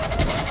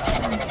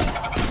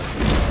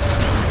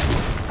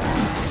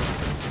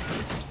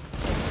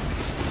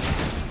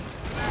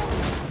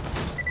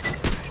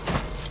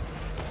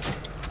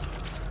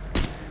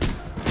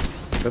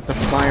 Set the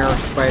fire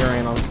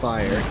Spider-Man on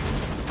fire.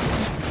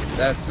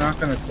 That's not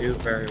gonna do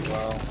very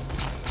well.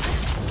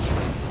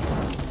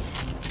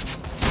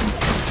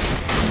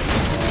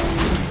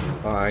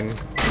 Fine.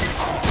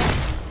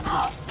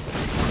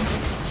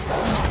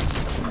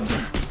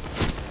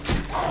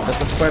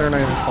 spider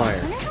knife on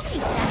fire. Wonder how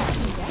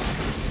many stacks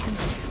I can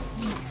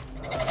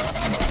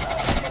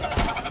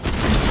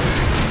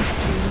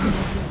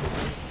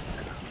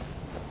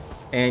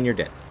get. And you're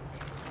dead.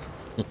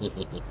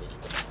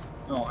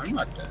 No, I'm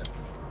not dead.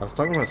 I was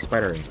talking about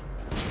spider.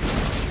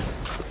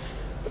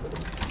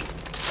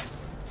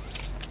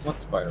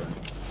 What spider?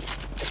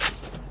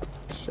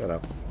 Shut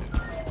up.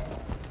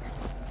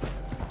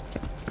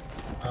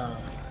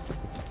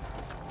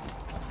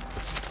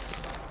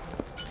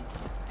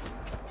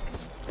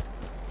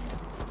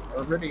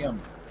 Iridium.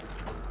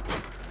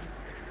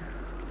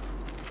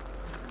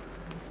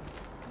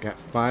 Got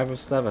 5 of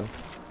 7.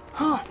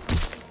 5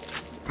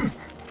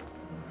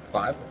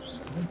 or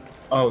 7?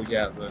 Oh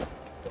yeah, the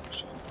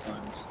bloodshot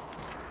signs.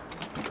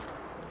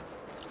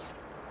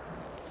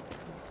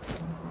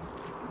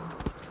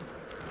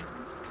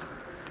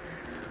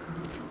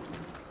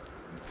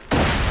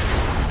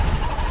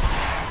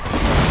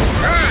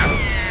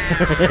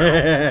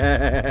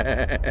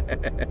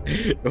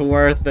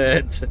 Worth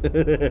it.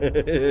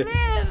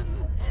 Live!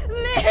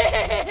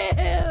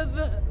 Live!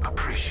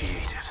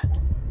 Appreciate it.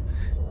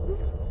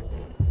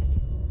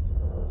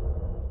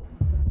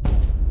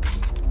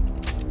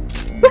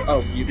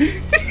 Oh,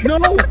 you no!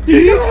 No!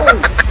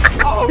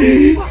 Oh,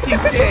 you fucking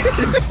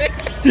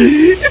bitch!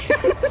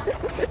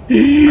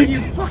 Are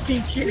you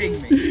fucking kidding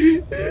me?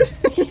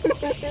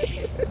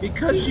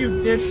 Because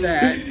you did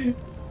that,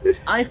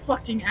 I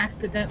fucking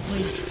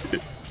accidentally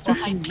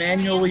fucking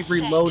manually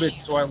reloaded,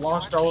 so I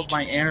lost all of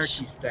my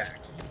anarchy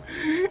stacks.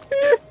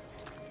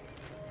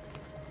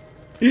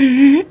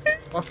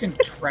 Fucking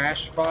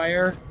trash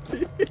fire.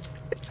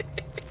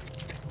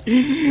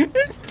 I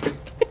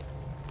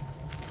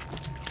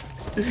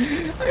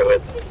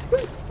wouldn't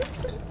expect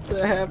that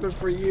to happen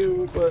for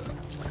you, but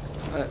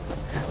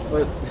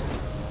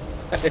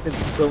it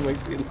still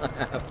makes me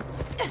laugh.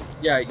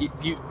 Yeah,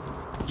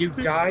 you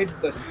died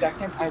the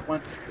second I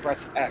went to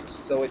press X,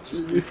 so it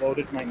just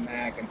reloaded my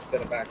mag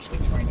instead of actually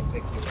trying to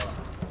pick you up.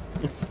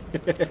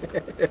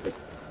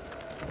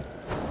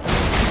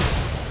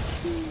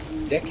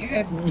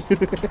 Dickhead.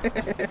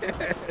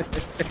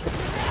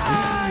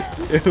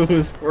 It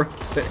was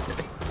worth it.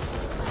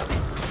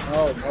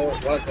 Oh, no,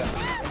 it wasn't.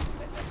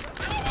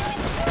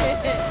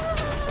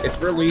 It's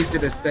real easy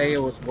to say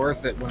it was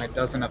worth it when it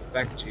doesn't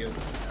affect you.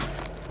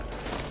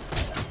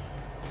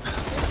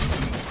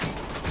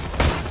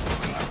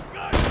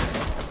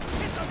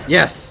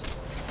 Yes!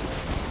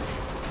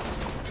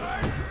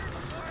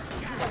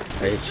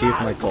 I achieved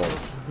my goal.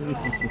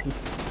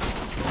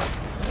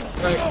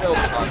 Right, no,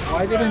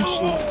 why didn't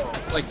you,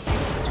 like,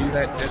 do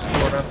that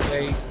Discord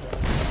update?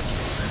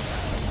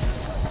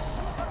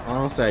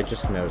 Honestly, I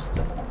just noticed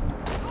it.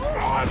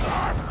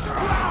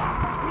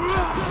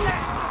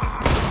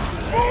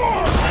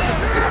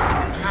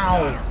 Ow!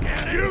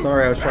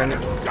 Sorry, I was trying to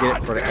get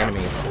it for the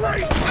enemies. I'm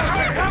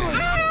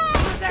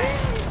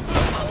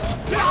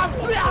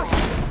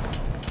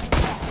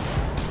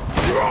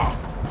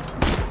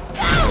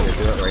gonna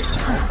do it right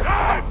now.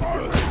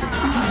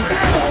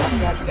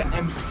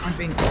 I'm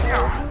being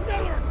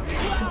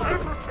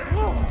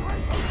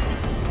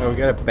Oh, we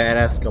got a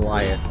badass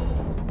Goliath.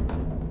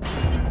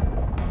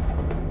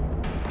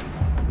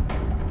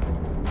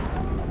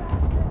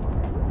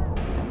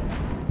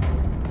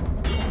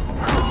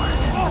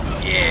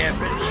 Yeah,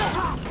 bitch.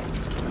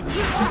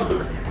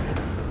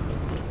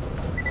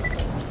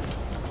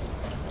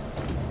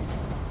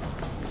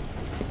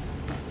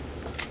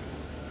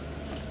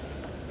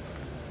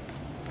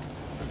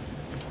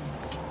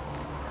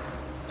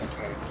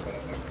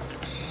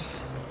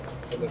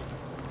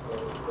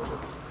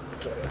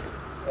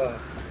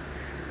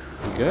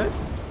 You good?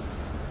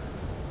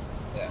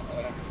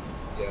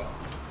 Yeah.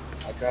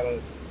 I gotta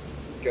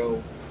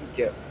go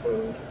get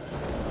food.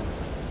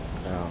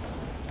 No.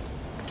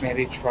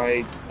 Maybe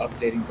try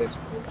updating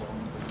Discord.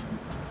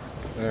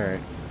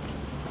 Alright.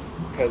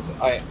 Because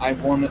I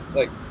want to,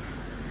 like,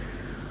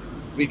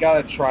 we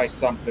gotta try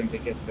something to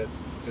get this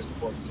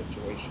Discord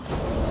situation.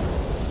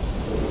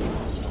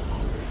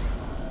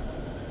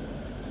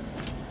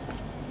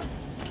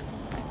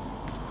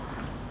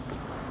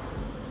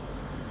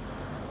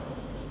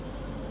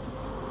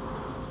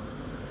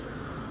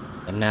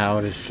 And now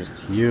it is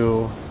just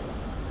you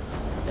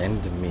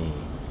and me.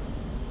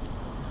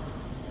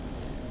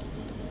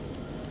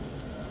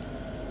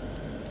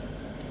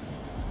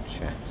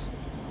 Chat.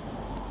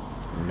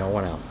 No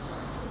one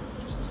else.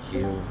 Just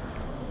you.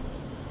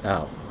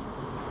 Oh.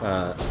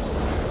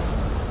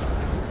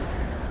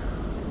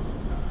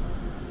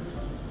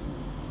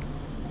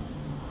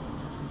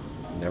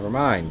 Never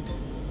mind.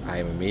 I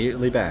am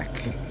immediately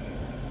back.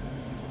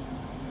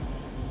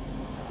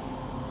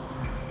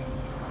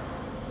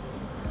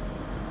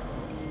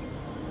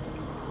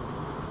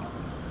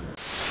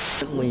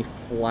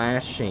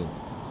 Flashing.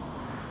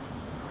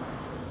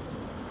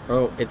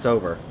 Oh, it's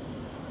over.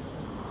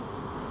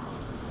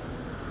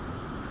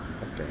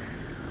 Okay.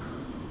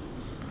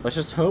 Let's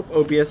just hope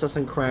OBS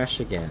doesn't crash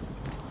again.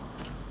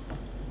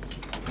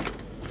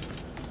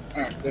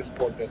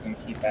 Discord doesn't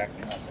keep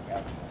acting up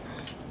again.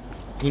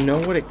 You know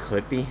what it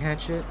could be,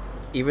 Hatchet?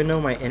 even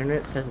though my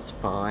internet says it's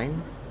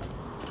fine,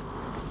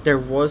 there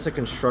was a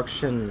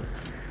construction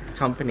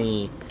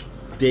company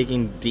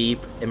digging deep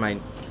in my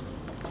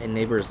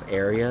neighbor's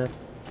area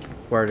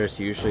where there's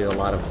usually a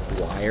lot of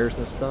wires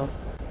and stuff.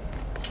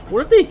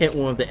 What if they hit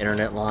one of the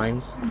internet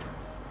lines?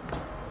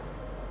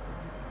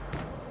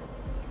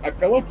 I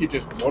feel like you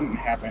just wouldn't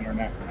have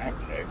internet in that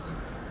case.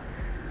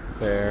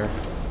 Fair.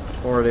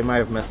 Or they might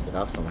have messed it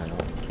up somehow.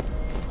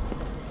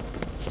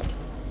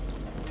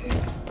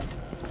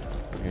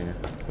 Yeah,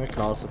 that could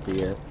also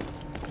be it.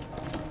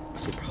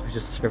 Should probably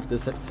just serve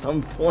this at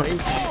some point.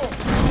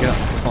 Get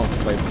up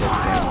and play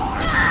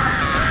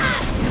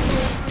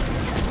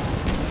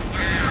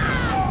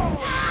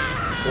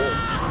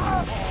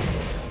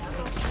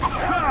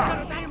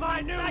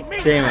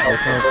Damn it,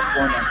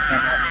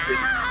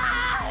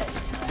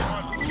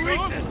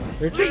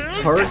 they're just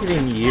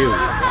targeting you.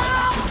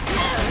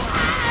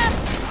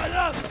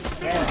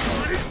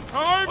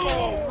 I'm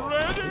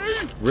already.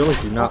 Really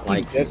do not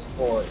like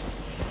Discord.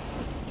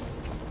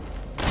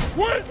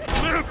 Quit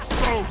live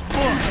so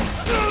much.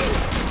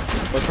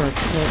 But if you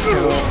can't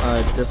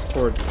tell,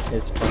 Discord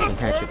is fucking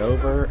Hatchet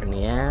over in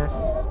the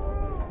ass.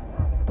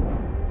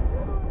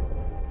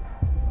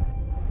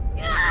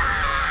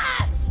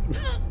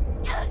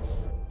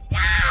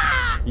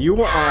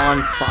 You are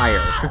on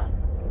fire.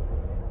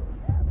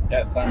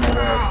 Yes, I'm aware of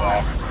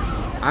that.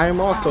 I am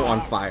also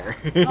on fire.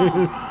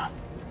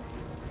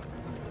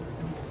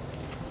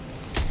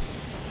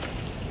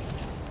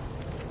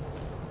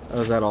 Oh,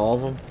 is that all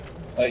of them?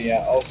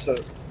 Yeah, also,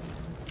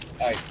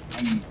 I'm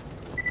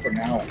for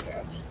now, I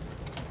guess.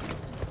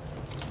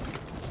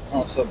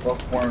 Also,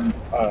 Bookworm,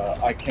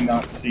 I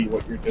cannot see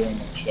what you're doing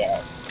in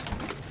chat.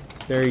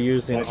 They're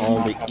using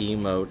all the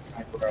emotes,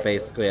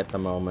 basically, at the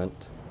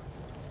moment.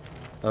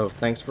 Oh,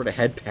 thanks for the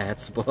head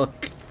pats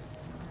book.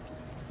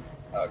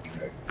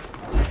 Okay.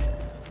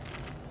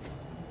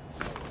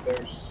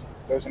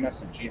 There's an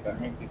SMG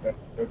that might be better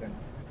than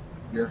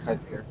your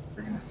Hyperion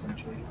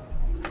SMG.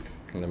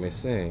 Let me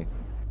see.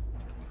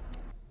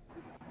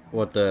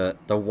 What, the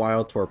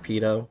wild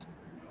torpedo?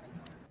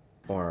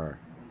 Or...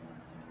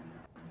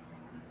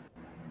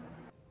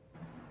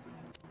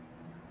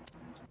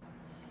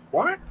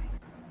 What?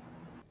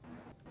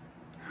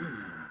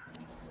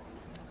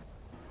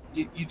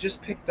 You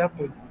just picked up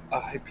a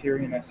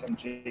Hyperion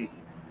SMG.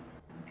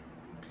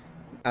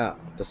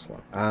 This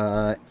one.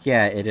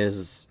 Yeah, it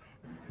is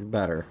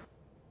better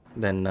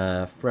than,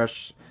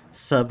 fresh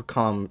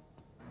subcompact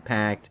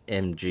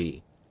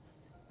MG.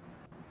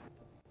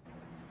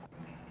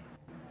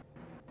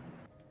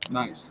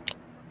 Nice.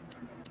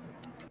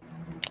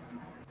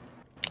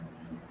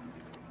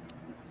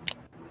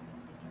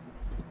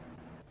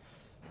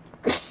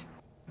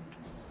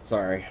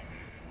 Sorry.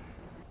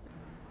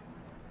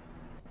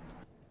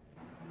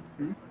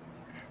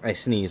 I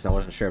sneezed. I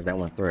wasn't sure if that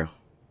went through.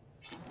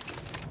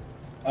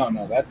 Oh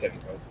no, that didn't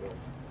go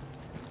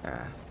through.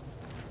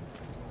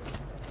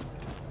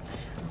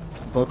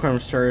 Bookworm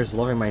sure is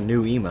loving my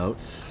new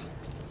emotes.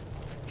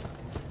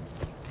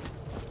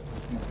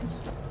 Nice.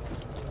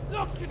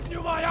 Look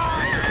into my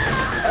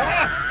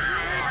eyes.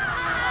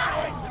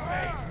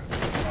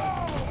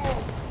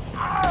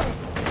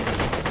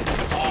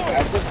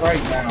 As of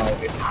right now,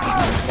 it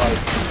seems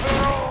like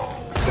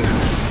the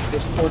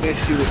Discord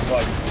issue is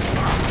like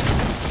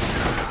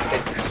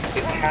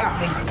it's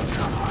happening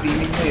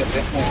seemingly a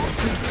bit more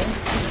frequent,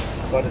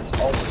 but it's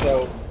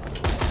also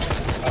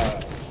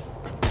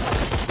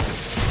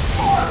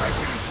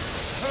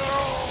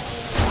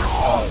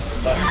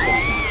less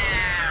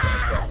severe than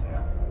it does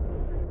happen.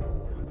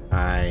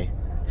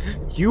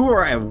 You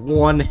are at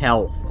 1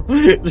 health.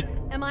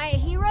 Am I a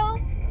hero?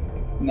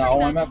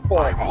 No, I'm at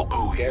 4 health.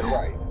 Get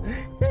right.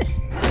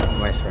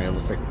 My strength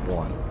looks like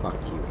 1. Fuck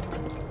you.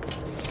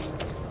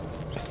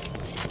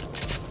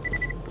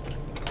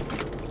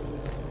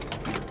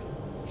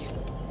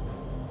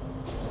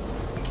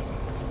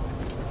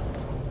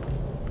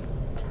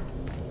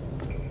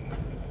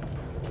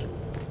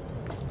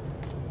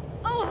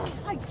 Oh,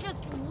 I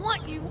just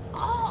want you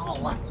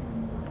all.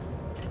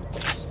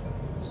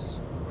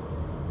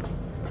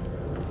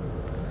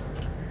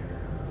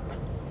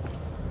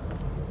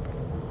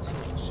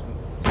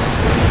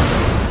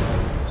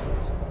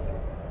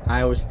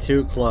 I was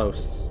too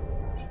close.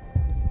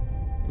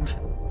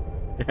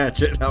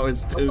 Hatchet, I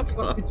was too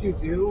close. What did you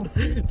do?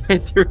 I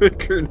threw a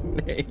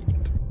grenade.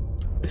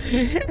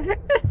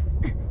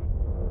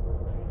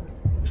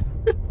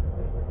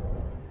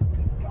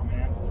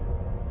 Dumbass.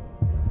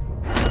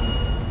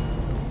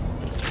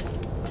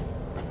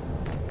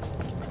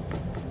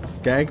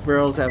 Skag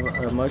barrels have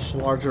a much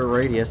larger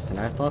radius than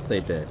I thought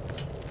they did.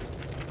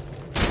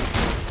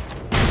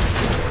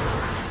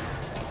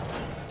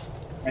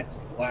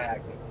 It's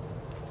lag.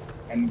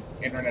 And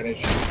internet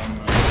issues.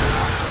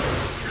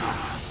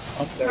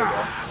 Oh, there we go.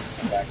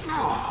 I'm back.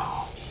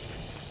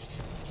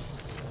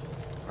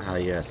 Ah,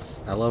 yes.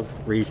 I love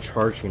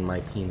recharging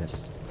my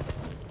penis.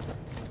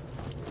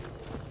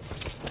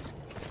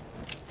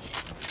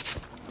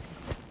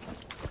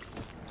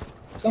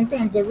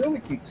 Sometimes I really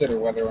consider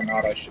whether or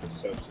not I should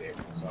associate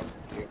myself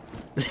with you.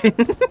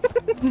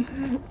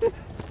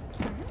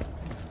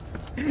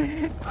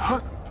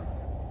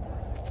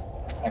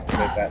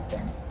 Activate that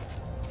thing.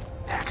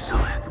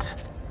 Excellent.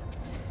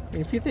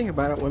 If you think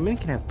about it, women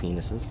can have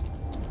penises.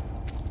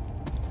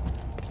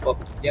 Well,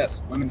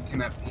 yes, women can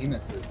have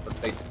penises, but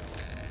they...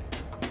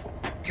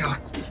 God,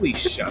 please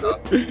shut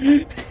up.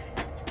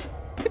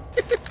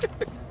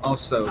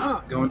 Also,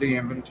 go into your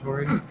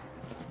inventory.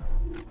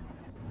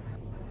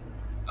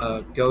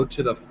 Go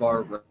to the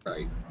far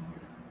right.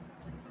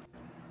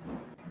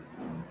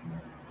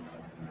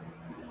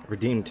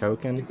 Redeem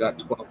token? You've got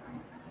 12.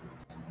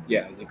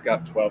 Yeah, you've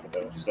got 12 of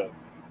those, so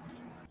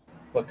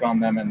click on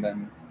them and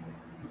then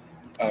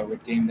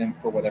redeem them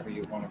for whatever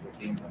you want to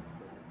redeem them for.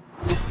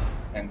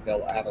 And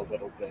they'll add a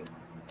little bit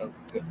of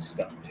good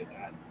stuff to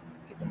that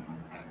given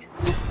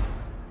attribute.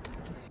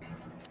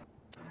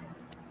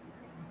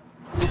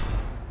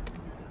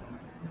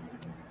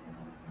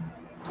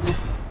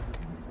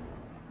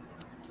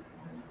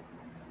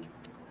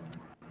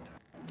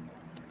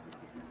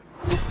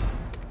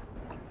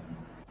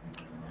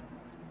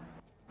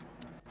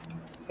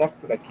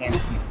 Sucks that I can't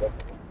see both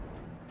of them.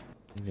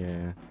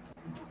 Yeah.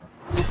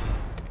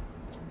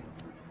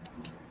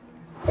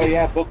 Oh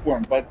yeah,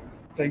 bookworm, but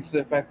thanks to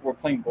the fact we're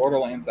playing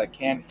Borderlands, I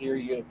can't hear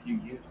you if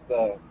you use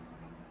the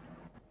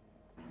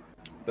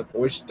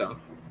voice stuff.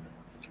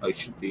 I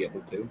should be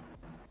able to.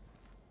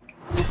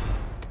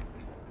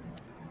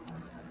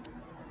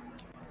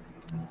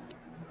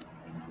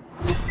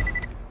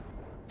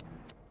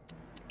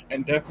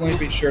 And definitely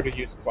be sure to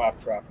use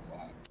Claptrap a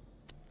lot.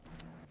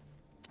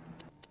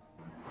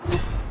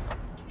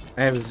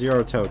 I have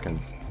 0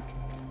 tokens.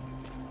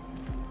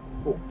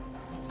 Cool.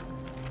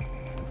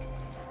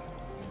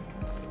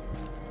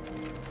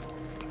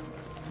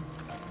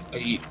 I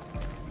eat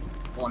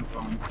one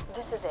phone.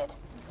 This is it.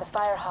 The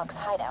Firehawk's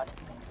hideout.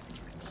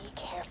 Be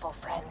careful,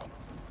 friend.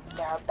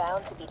 There are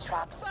bound to be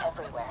traps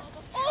everywhere.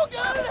 Oh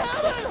God in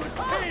heaven!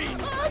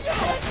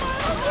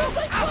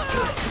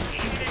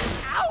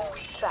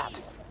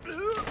 Traps.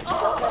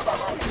 Don't let that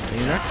happen to Can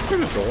you knock through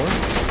the door?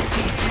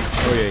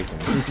 Oh yeah, you can.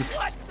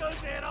 What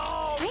does it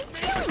all I'm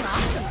feeling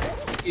awesome.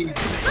 Easy.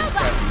 Oh,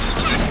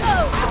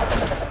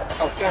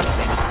 Oh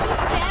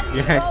God.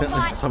 You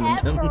accidentally summoned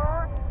him.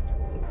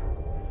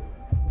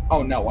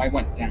 Oh no, I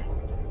went down.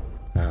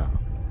 Oh.